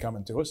finally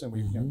coming to us. And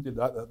we did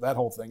that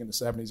whole thing in the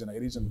 70s and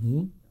 80s.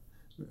 And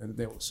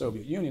the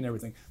Soviet Union and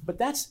everything. But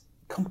that's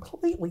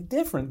completely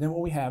different than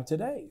what we have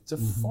today. It's a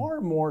far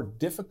more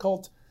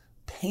difficult,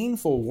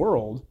 painful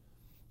world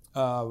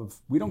of,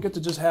 we don't get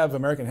to just have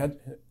American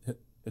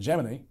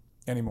hegemony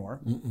anymore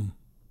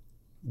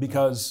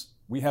because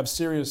we have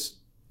serious,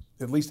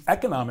 at least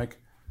economic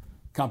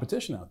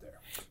competition out there.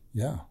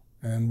 Yeah,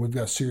 and we've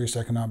got serious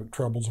economic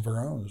troubles of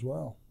our own as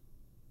well.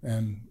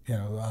 And,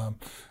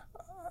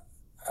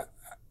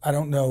 I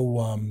don't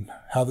know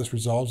how this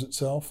resolves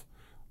itself.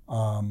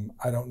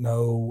 I don't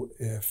know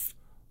if,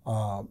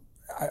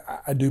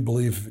 I do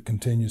believe if it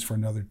continues for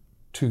another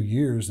 2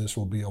 years, this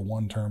will be a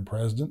one-term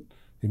president.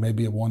 He may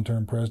be a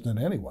one-term president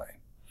anyway.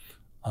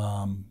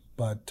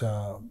 But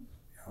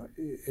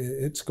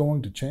it's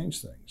going to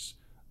change things.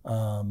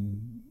 I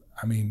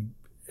mean,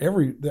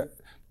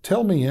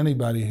 tell me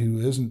anybody who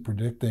isn't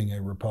predicting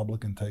a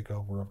Republican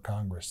takeover of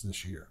Congress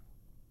this year.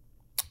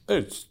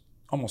 It's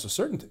almost a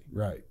certainty.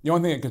 Right. The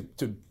only thing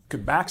that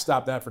could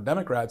backstop that for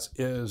Democrats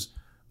is,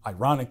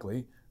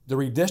 ironically, the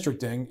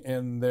redistricting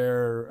in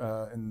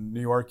in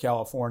New York,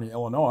 California,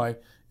 Illinois,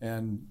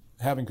 and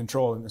having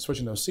control and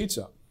switching those seats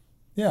up.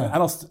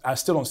 Yeah. I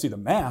still don't see the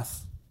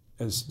math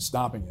as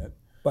stopping it.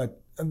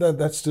 But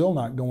that's still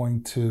not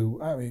going to.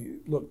 I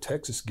mean, look,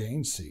 Texas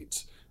gained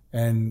seats,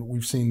 and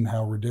we've seen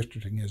how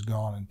redistricting has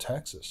gone in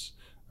Texas.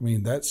 I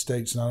mean, that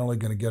state's not only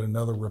going to get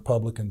another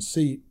Republican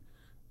seat.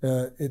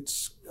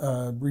 It's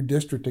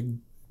redistricting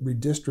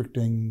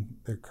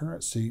their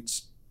current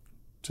seats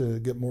to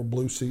get more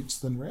blue seats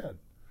than red.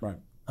 Right.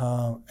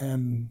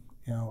 And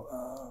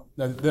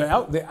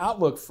the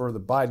outlook for the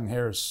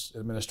Biden-Harris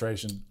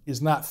administration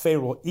is not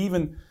favorable.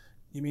 Even,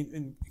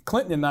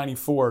 Clinton in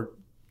 '94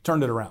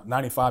 turned it around.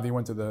 '95 he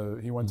went to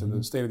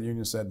the State of the Union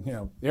and said,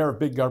 the era of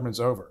big government's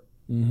over.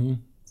 30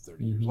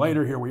 years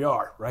later, here we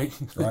are, right?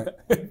 Right.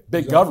 Big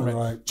Exactly government,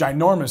 right.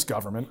 ginormous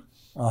government.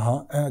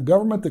 And a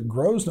government that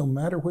grows no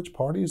matter which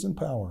party is in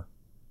power.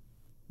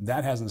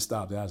 That hasn't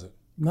stopped, has it?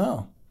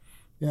 No.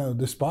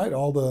 Despite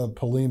all the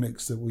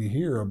polemics that we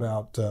hear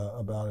about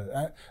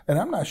it, and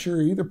I'm not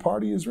sure either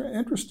party is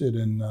interested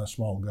in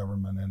small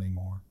government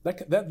anymore.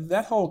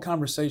 That whole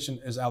conversation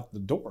is out the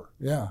door.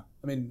 Yeah.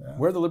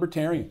 Where are the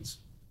libertarians?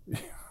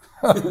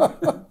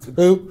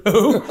 Who?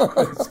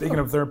 Speaking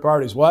of third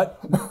parties, what?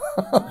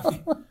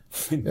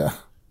 Yeah.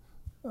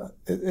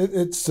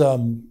 It's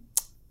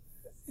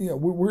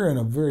we're in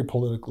a very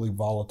politically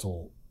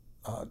volatile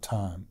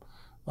time.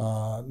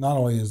 Not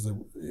only is the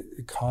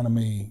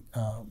economy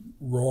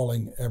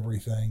roiling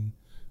everything,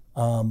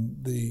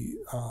 the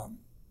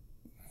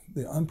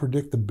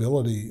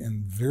unpredictability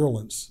and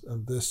virulence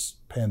of this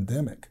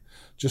pandemic,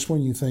 just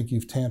when you think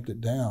you've tamped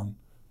it down,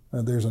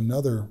 there's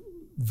another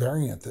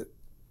variant that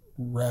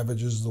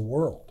ravages the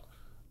world.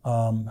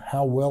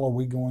 How well are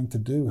we going to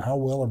do? How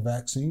well are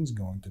vaccines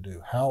going to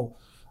do? How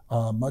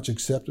much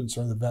acceptance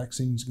are the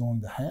vaccines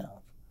going to have?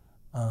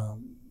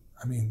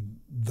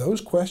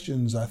 Those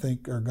questions, I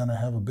think, are going to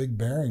have a big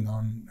bearing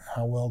on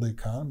how well the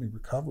economy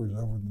recovers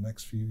over the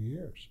next few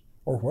years,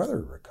 or whether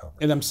it recovers.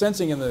 And I'm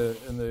sensing in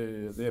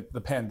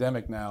the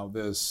pandemic now,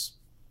 this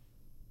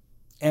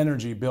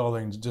energy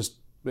building.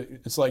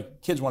 It's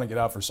like kids want to get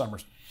out for summer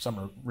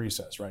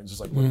recess, right? It's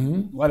just like,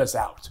 let us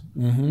out.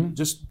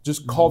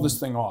 Just call this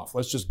thing off.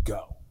 Let's just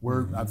go.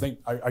 I think.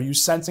 Are you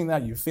sensing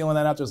that? Are you feeling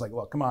that out there? It's like,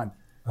 look, come on,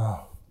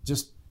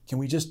 Can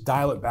we just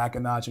dial it back a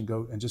notch and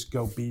go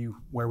be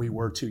where we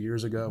were 2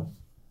 years ago?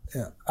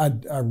 Yeah,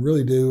 I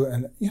really do.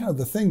 And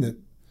the thing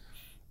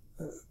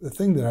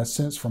that I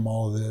sense from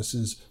all of this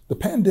is the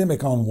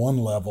pandemic on one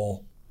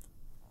level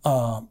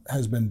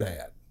has been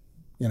bad.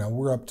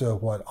 We're up to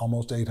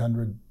almost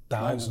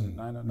 800,000,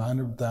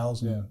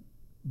 900,000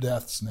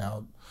 deaths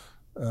now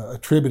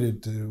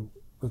attributed to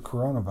the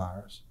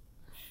coronavirus.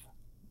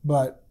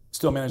 But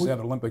still managed to have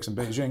the Olympics in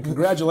Beijing.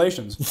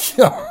 Congratulations.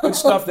 Yeah. Good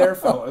stuff there,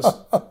 fellas.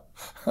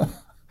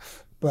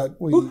 But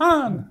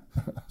Wuhan.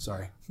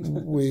 Sorry.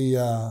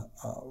 The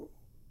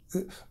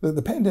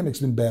pandemic's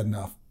been bad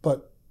enough,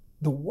 but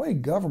the way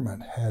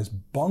government has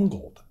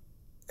bungled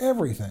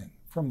everything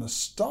from the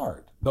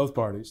start. Both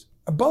parties.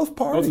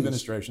 Both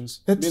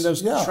administrations.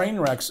 Those train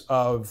wrecks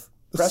of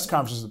press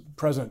conferences that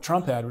President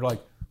Trump had were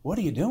like, what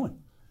are you doing?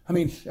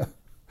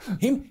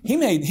 He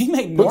made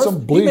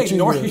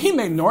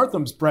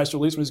Northam's press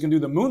release when he was going to do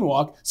the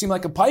moonwalk seem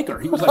like a piker.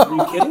 He was like, are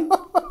you kidding?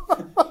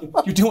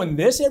 You're doing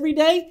this every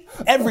day?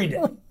 Every day.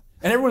 And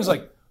everyone's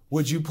like,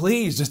 would you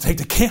please just take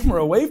the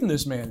camera away from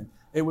this man?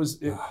 And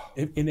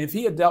if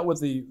he had dealt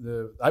with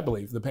I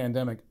believe, the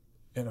pandemic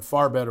in a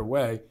far better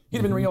way, he'd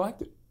have been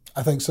reelected.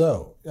 I think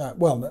so. Yeah,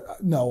 well,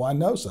 no, I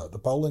know so. The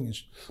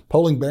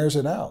polling bears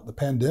it out. The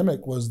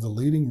pandemic was the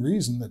leading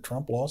reason that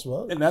Trump lost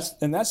votes. And that's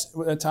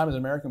at time as an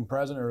American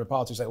president or a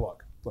politician say,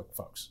 look,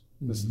 folks,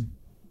 this is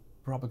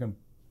Republican,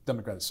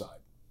 Democratic side.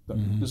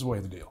 This is the way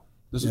of the deal.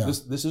 This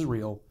is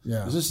real.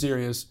 Yeah. This is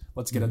serious.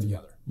 Let's get it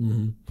together.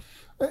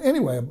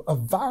 Anyway, a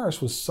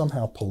virus was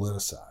somehow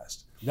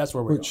politicized. That's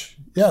where we are.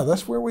 Yeah,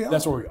 that's where we are.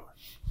 That's where we are.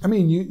 And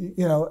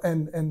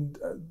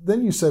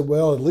then you say,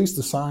 well, at least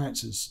the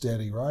science is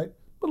steady, right?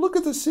 But look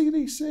at the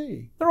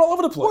CDC. They're all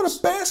over the place. What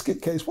a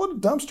basket case. What a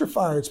dumpster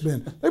fire it's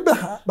been. They're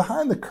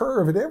behind the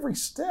curve at every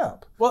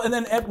step. Well, and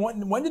then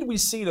when did we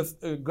see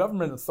the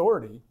government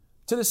authority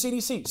to the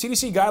CDC?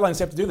 CDC guidelines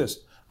have to do this.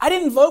 I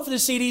didn't vote for the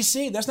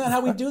CDC. That's not how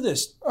we do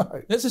this.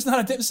 Right. This is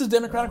a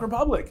democratic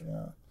republic.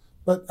 Yeah.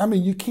 But I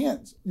mean, you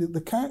can't.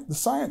 The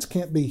science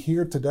can't be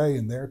here today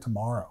and there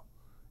tomorrow.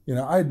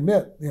 I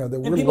admit, that we're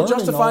learning. And people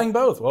justifying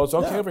both. Well, it's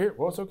okay over here.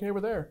 Well, it's okay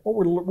over there. Well,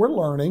 we're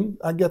learning.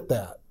 I get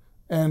that.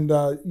 And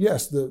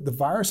yes, the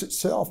virus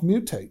itself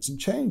mutates and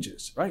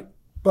changes. Right.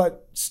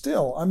 But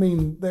still, I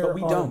mean, But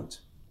we don't.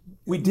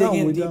 We dig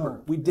in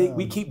deeper. We dig.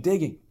 We keep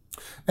digging.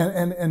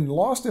 And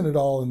lost in it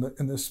all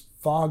in this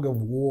fog of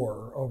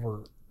war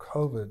over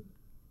COVID,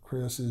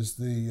 Chris, is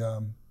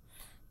the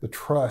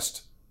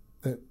trust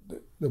that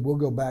we'll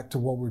go back to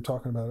what we were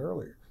talking about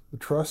earlier. The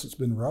trust that's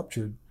been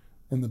ruptured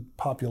in the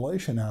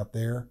population out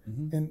there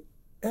in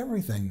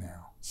everything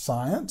now.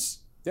 Science.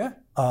 Yeah.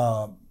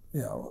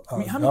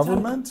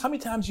 Government. How many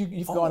times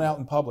you've gone out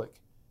in public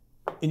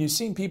and you've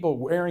seen people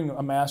wearing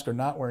a mask or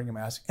not wearing a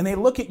mask, and they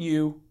look at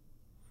you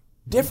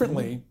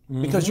differently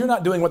because you're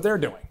not doing what they're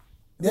doing.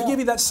 They give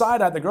you that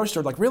side eye at the grocery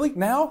store, like, really?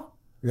 Now?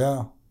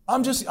 Yeah.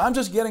 I'm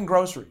just getting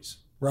groceries.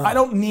 Right. I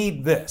don't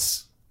need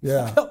this.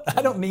 Yeah.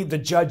 I don't need the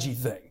judgy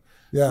thing.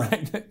 Yeah.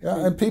 Right?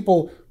 Yeah. And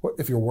people,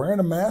 if you're wearing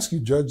a mask, you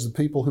judge the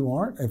people who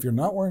aren't. If you're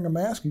not wearing a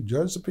mask, you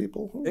judge the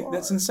people who are.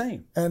 That's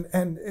insane. And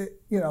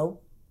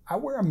I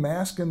wear a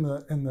mask in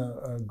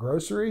the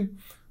grocery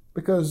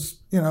because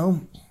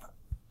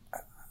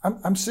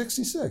I'm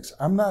 66.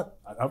 I'm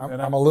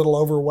a little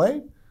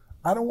overweight.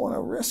 I don't want to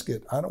risk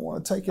it. I don't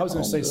want to take it. I was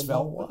going to say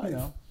svelte,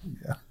 but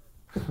Yeah.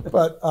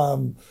 But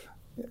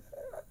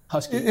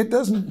husky. It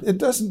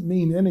doesn't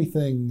mean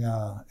anything.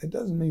 It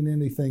doesn't mean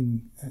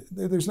anything.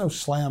 There's no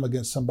slam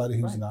against somebody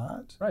who's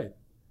not. Right.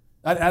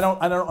 I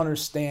don't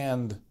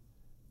understand.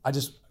 I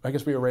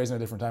guess we were raised in a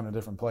different time in a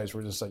different place.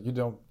 We're just like, you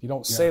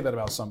don't say that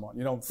about someone.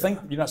 You don't think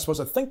you're not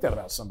supposed to think that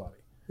about somebody.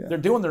 Yeah. They're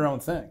doing their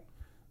own thing.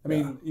 I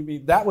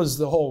mean, that was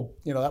the whole,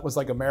 that was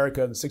like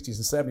America in the 60s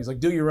and 70s, like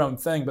do your own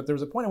thing. But there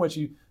was a point in which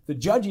the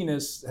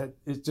judginess,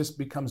 it just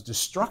becomes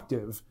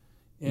destructive.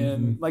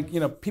 And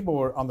people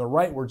were on the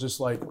right were just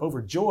like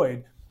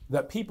overjoyed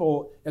that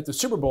people at the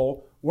Super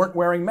Bowl weren't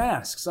wearing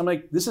masks. I'm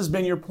like, this has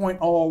been your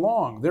point all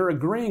along. They're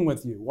agreeing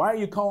with you. Why are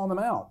you calling them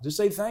out? Just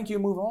say thank you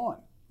and move on.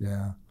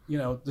 Yeah.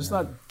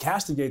 Not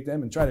castigate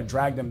them and try to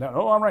drag them down.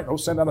 Oh, all right.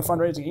 Send out a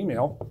fundraising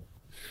email.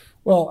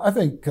 Well, I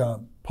think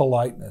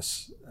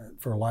politeness,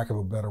 for lack of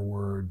a better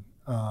word,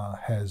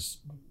 has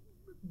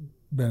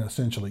been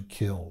essentially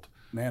killed.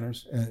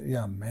 Manners.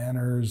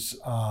 Manners.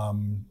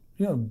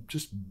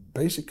 Just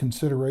basic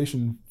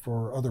consideration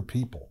for other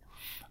people.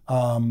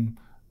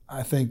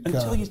 I think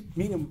until you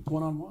meet them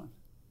one-on-one.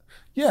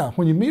 Yeah,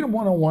 when you meet them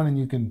one-on-one and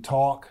you can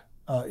talk,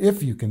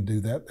 if you can do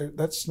that,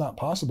 that's not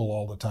possible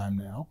all the time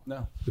now.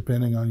 No.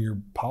 Depending on your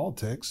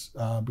politics,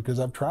 because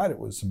I've tried it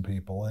with some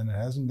people and it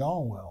hasn't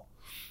gone well.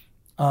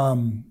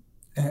 And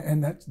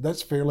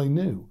that's fairly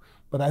new.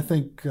 But I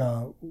think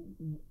to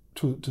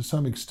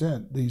some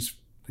extent, these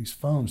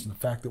phones and the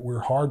fact that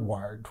we're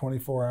hardwired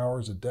 24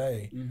 hours a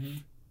day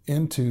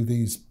into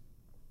these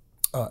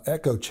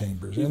echo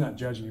chambers. He's not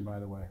judging you, by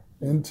the way.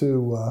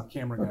 Into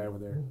camera guy over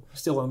there,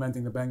 still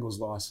lamenting the Bengals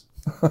loss.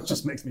 It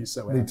just makes me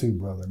so happy. Me too,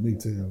 brother. Me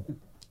too.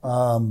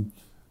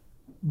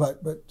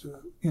 But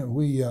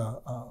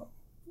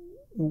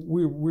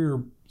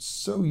we're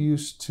so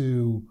used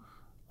to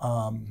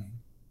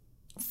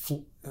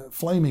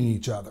flaming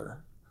each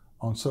other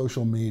on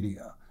social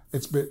media.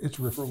 It's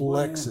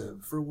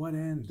reflexive. For what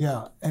end?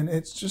 Yeah, and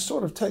it just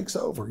sort of takes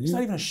over. It's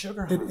not even a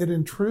sugar high. It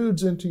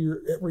intrudes into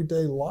your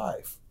everyday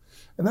life.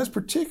 And that's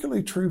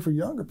particularly true for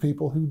younger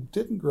people who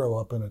didn't grow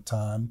up in a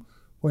time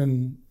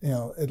when,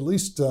 at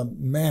least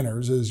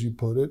manners, as you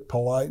put it,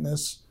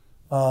 politeness,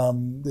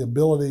 the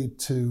ability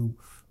to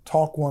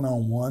talk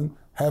one-on-one,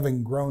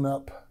 having grown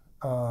up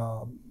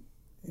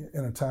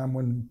in a time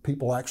when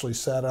people actually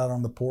sat out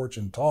on the porch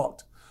and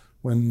talked,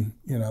 when,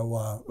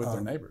 with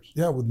their neighbors.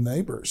 Yeah, with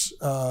neighbors.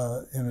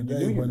 In a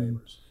day when,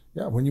 neighbors.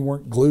 Yeah, when you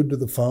weren't glued to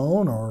the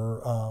phone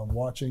or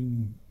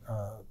watching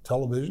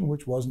television,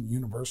 which wasn't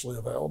universally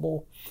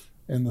available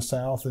in the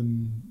South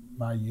in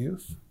my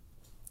youth.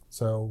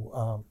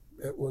 So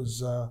it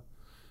was a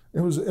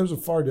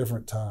far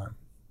different time.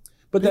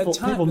 But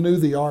people knew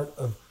the art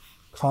of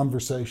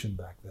conversation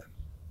back then.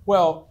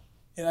 Well,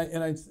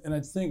 and I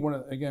think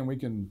we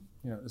can,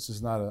 this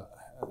is not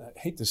I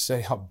hate to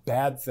say how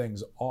bad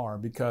things are,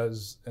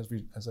 because as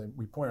we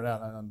pointed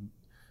out,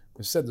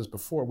 we've said this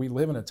before, we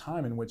live in a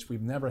time in which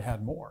we've never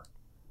had more.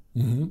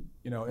 In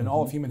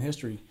all of human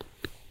history,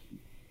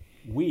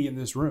 we in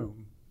this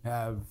room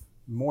have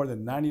more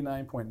than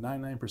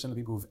 99.99% of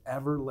people who've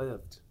ever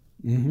lived.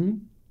 The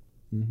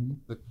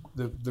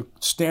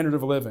standard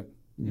of living,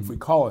 if we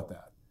call it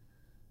that,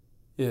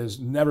 is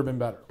never been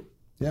better.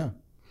 Yeah.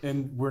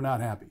 And we're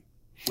not happy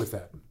with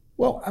that.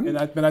 Well,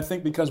 I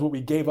think because what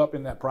we gave up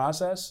in that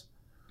process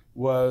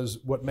was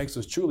what makes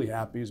us truly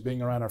happy is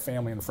being around our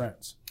family and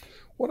friends.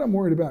 What I'm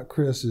worried about,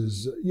 Chris,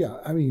 is,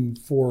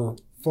 for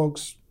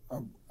folks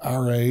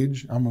our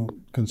age, I'm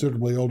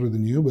considerably older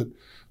than you, but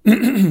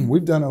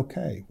we've done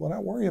okay. What I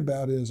worry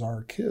about is, are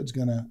our kids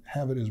going to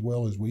have it as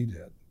well as we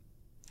did?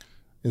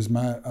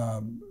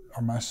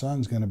 Are my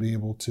sons going to be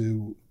able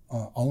to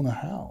own a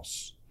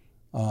house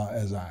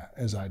as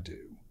I do?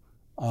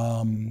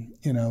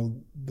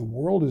 The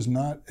world is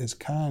not as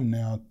kind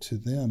now to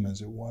them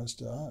as it was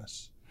to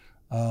us.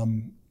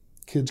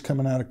 Kids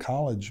coming out of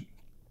college,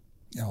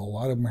 a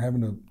lot of them are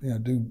having to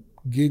do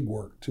gig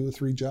work, 2 or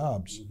 3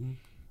 jobs,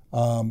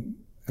 and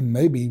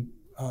maybe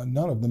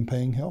none of them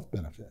paying health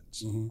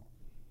benefits.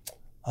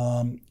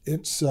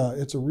 It's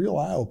a real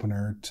eye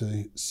opener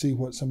to see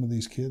what some of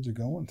these kids are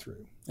going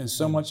through. And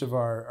so much of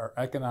our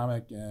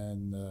economic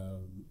and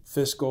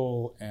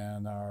fiscal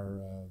and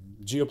our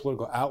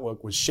geopolitical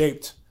outlook was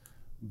shaped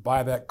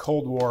by that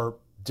Cold War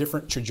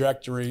different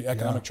trajectory,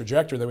 economic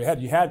trajectory that we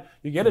had.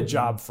 You get a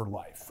job for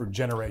life, for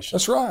generations.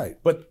 That's right.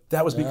 But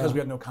that was because we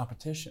had no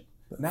competition.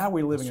 Now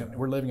we're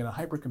living in a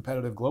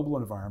hyper-competitive global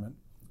environment.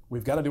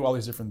 We've got to do all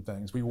these different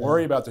things. We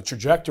worry about the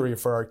trajectory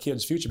for our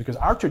kids' future because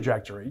our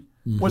trajectory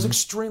was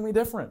extremely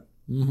different.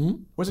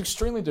 Was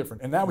extremely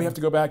different. And now we have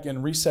to go back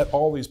and reset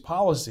all these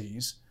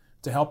policies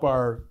to help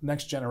our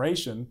next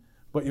generation.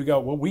 But you go,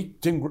 well,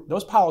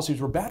 those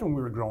policies were bad when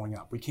we were growing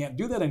up. We can't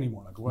do that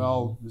anymore. Like,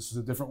 well, this is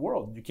a different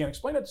world. You can't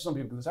explain that to some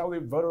people because that's how they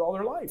voted all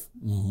their life.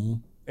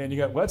 And you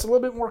go, well, it's a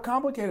little bit more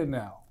complicated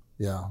now.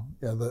 Yeah.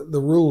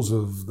 The rules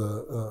of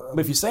the.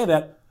 But if you say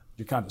that,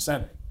 you're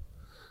condescending.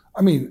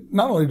 I mean,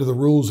 not only do the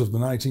rules of the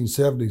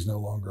 1970s no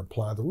longer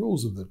apply, the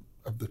rules of the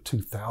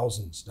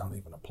 2000s don't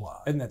even apply.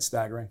 Isn't that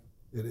staggering?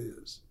 It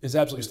is. It's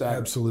absolutely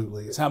staggering.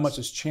 Absolutely. It's how much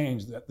has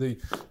changed.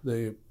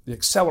 The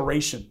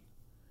acceleration,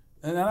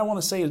 and I don't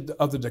want to say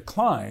of the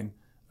decline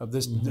of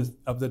this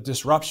of the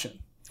disruption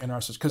in our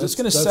system, because it's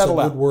going to settle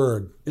out. That's a good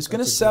word. It's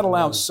going to settle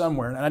out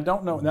somewhere, and I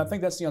don't know. And I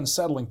think that's the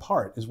unsettling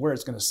part, is where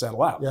it's going to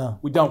settle out. Yeah.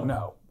 We don't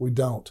know. We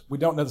don't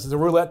know. This is the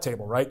roulette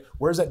table, right?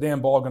 Where's that damn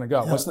ball going to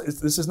go? Yeah.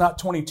 This is not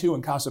 22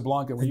 in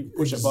Casablanca where you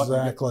push a button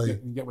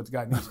and get what the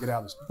guy needs to get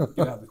out of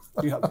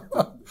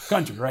the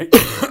country, right?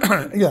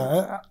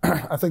 Yeah,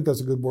 I think that's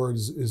a good word,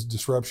 is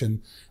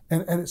disruption.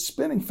 And it's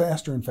spinning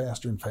faster and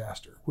faster and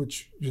faster,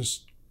 which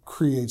just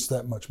creates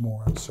that much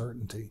more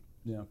uncertainty.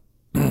 Yeah.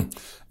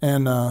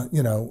 And,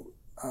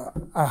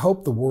 I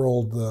hope the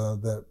world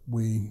that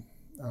we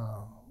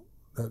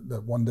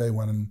that one day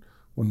when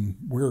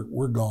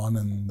we're gone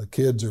and the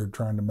kids are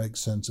trying to make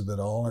sense of it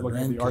all, our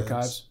looking at the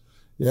archives.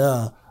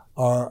 Yeah,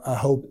 I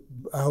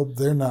hope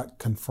they're not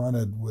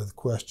confronted with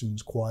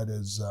questions quite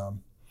as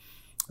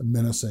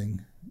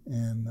menacing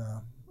and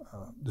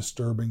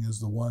disturbing as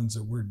the ones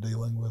that we're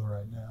dealing with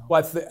right now.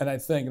 Well, I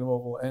think, and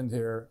we'll end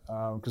here,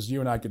 because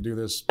you and I could do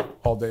this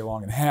all day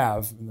long and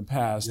have in the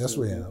past. Yes,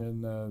 we have.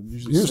 And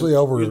usually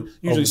over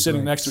sitting drinks.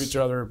 next to each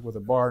other with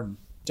a bar and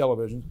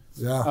television.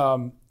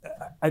 Yeah.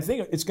 I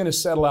think it's going to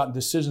settle out, and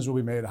decisions will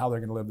be made how they're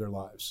going to live their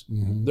lives.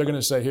 They're going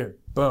to say, here,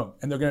 boom,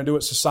 and they're going to do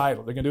it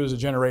societal. They're going to do it as a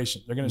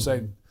generation. They're going to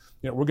say,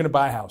 we're going to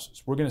buy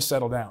houses. We're going to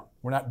settle down.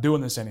 We're not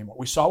doing this anymore.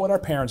 We saw what our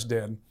parents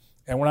did,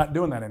 and we're not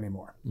doing that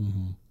anymore.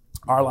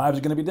 Our lives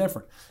are going to be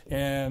different.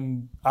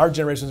 And our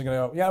generation is going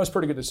to go, yeah, it was a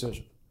pretty good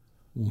decision.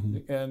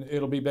 And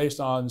it'll be based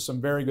on some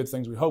very good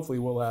things we hopefully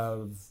will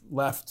have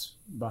left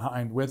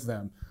behind with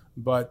them.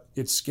 But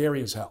it's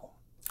scary as hell.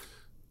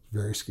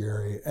 Very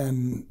scary.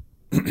 And,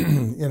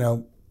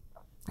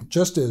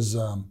 just as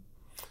what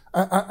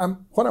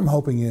I'm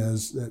hoping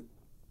is that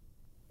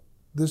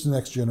this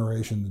next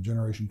generation, the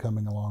generation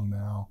coming along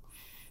now,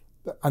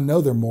 I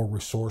know they're more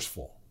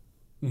resourceful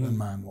than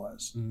mine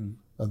was.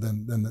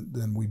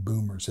 Than we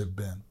boomers have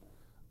been.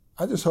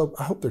 I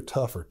hope they're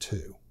tougher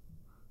too.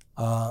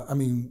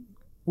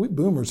 We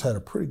boomers had a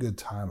pretty good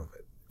time of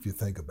it, if you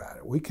think about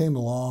it. We came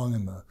along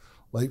in the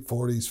late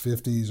 40s,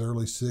 50s,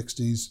 early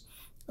 60s,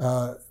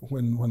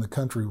 when the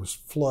country was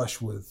flush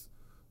with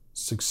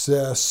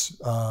success.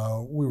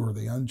 We were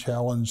the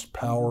unchallenged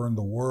power in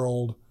the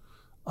world.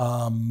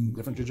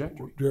 Different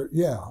trajectory.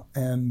 Yeah,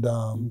 and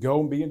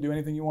go and be and do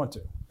anything you want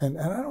to. And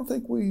I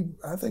think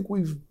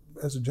we've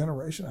as a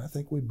generation, I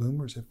think we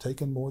boomers have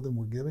taken more than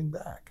we're giving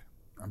back.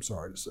 I'm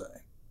sorry to say.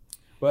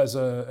 Well,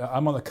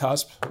 I'm on the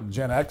cusp of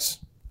Gen X,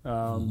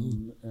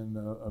 and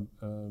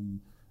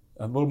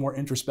a little more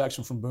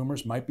introspection from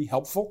boomers might be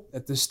helpful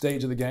at this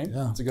stage of the game.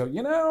 Yeah. To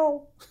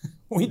go,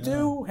 we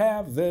do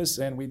have this,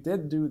 and we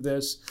did do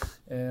this,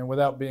 and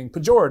without being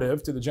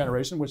pejorative to the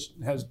generation, which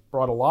has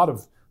brought a lot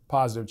of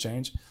positive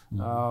change,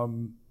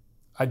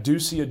 I do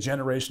see a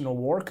generational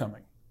war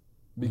coming,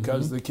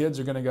 because the kids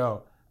are going to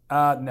go,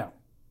 no.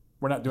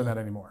 We're not doing that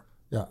anymore.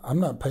 Yeah,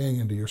 I'm not paying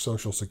into your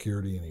Social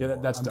Security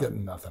anymore. Yeah, I'm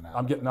getting nothing out.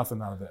 I'm getting nothing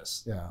out of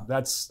this. Yeah,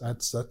 that's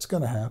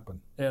going to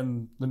happen.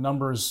 And the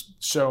numbers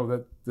show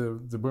that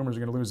the boomers are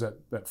going to lose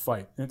that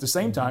fight. And at the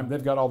same time,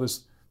 they've got all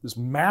this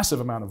massive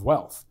amount of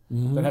wealth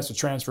that has to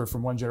transfer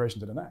from one generation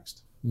to the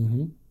next.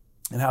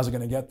 And how's it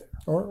going to get there?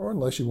 Or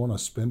unless you want to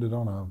spend it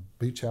on a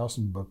beach house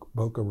in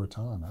Boca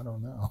Raton. I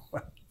don't know.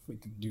 We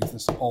can do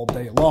this all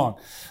day long.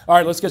 All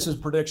right, let's get some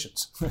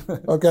predictions.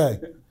 Okay.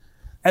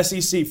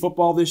 SEC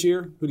football this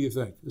year, who do you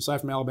think?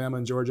 Aside from Alabama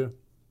and Georgia?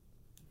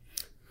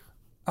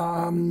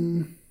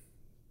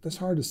 That's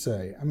hard to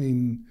say. I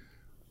mean,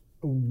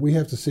 we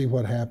have to see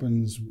what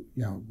happens,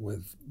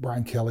 with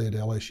Brian Kelly at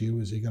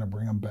LSU. Is he going to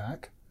bring them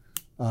back?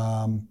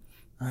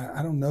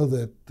 I don't know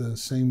that the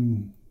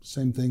same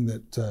thing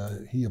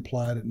that he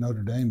applied at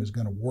Notre Dame is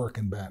going to work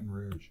in Baton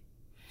Rouge.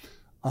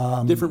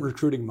 Different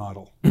recruiting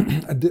model.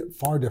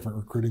 Far different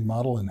recruiting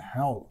model, and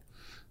how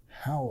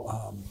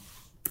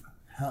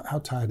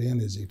tied in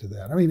is he to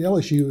that? I mean,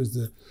 LSU is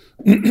the,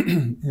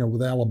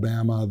 with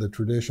Alabama, the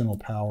traditional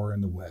power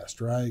in the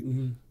West, right?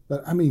 Mm-hmm.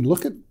 But I mean,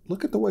 look at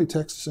the way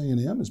Texas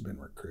A&M has been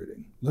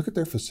recruiting. Look at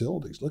their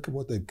facilities. Look at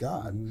what they've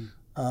got. Mm-hmm.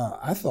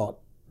 I thought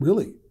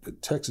really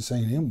that Texas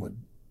A&M would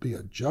be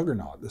a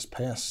juggernaut this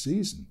past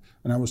season,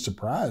 and I was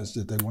surprised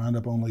that they wound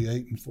up only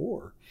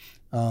 8-4.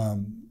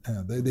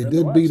 They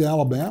did beat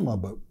Alabama,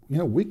 but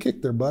we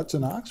kicked their butts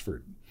in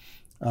Oxford.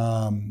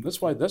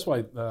 That's why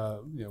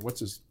what's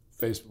his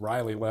face,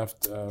 Riley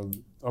left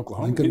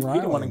Oklahoma. Lincoln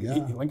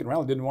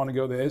Riley didn't want to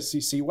go to the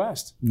SEC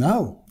West.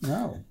 No.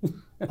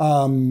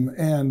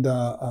 In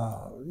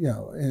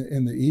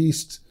the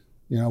East,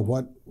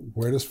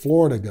 where does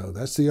Florida go?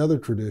 That's the other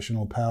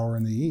traditional power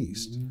in the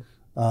East.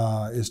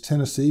 Mm-hmm. Is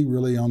Tennessee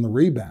really on the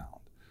rebound?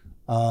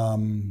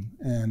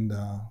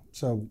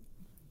 So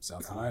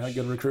South Carolina had a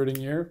good recruiting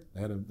year.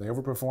 They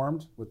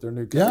overperformed with their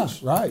new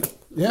coach. Yeah, right.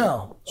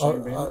 Yeah,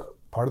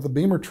 part of the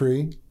Beamer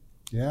tree.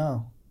 Yeah.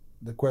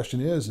 The question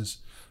is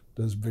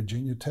does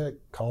Virginia Tech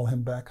call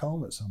him back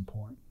home at some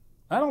point?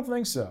 I don't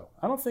think so.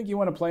 I don't think you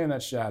want to play in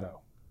that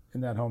shadow,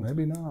 in that home.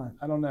 Maybe not.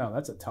 I don't know.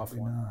 That's a tough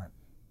one. Maybe not.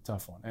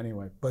 Tough one.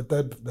 Anyway. But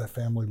that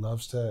family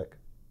loves Tech.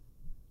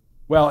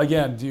 Well,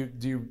 again, do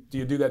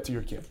you do that to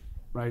your kid?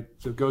 Right.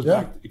 So it goes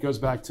back. It goes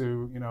back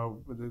to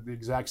the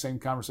exact same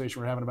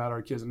conversation we're having about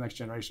our kids and the next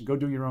generation. Go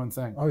do your own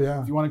thing. Oh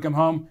yeah. If you want to come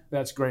home,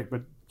 that's great.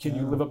 But can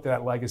you live up to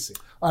that legacy?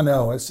 I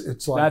know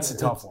it's like that's a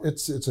tough one.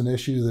 It's an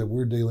issue that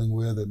we're dealing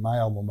with at my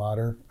alma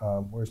mater.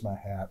 Where's my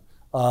hat?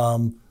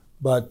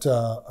 But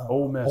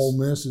Ole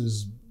Miss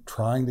is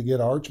trying to get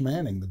Arch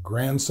Manning, the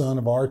grandson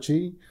of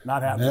Archie,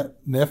 not happening.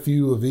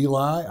 Nephew of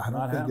Eli. I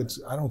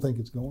don't think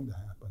it's going to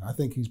happen. I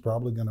think he's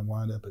probably going to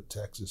wind up at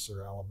Texas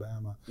or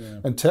Alabama. Yeah.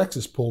 And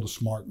Texas pulled a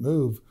smart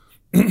move.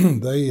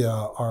 They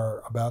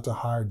are about to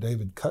hire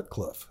David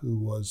Cutcliffe, who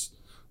was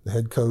the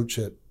head coach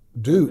at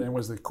Duke. And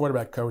was the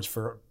quarterback coach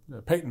for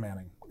Peyton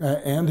Manning.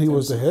 And he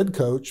was the head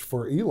coach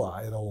for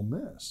Eli at Ole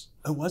Miss.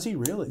 Oh, was he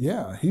really?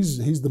 Yeah,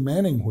 he's the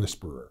Manning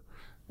whisperer.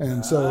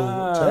 And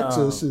so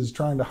Texas is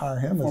trying to hire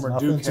him as an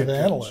offensive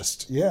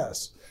analyst.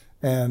 Yes.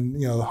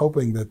 And,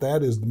 hoping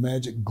that is the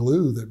magic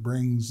glue that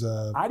brings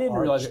I didn't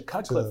realize that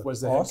Cutcliffe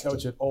was the head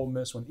coach at Ole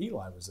Miss when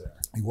Eli was there.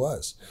 He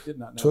was. I did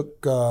not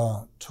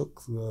know.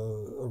 Took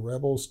the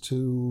Rebels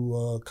to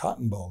a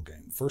Cotton Bowl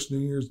game. First New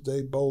Year's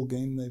Day bowl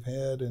game they've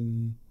had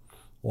in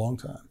a long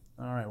time.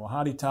 All right. Well,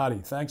 hotty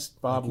toddy. Thanks,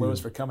 Bob Lewis,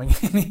 for coming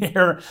in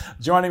here,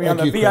 joining me on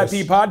the VIP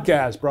Chris.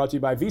 Podcast, brought to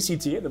you by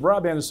VCTA, the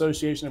Broadband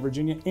Association of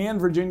Virginia, and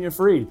Virginia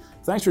Free.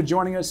 Thanks for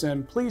joining us,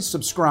 and please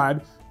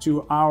subscribe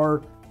to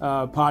our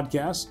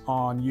podcast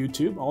on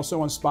YouTube,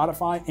 also on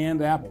Spotify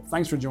and Apple.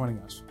 Thanks for joining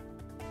us.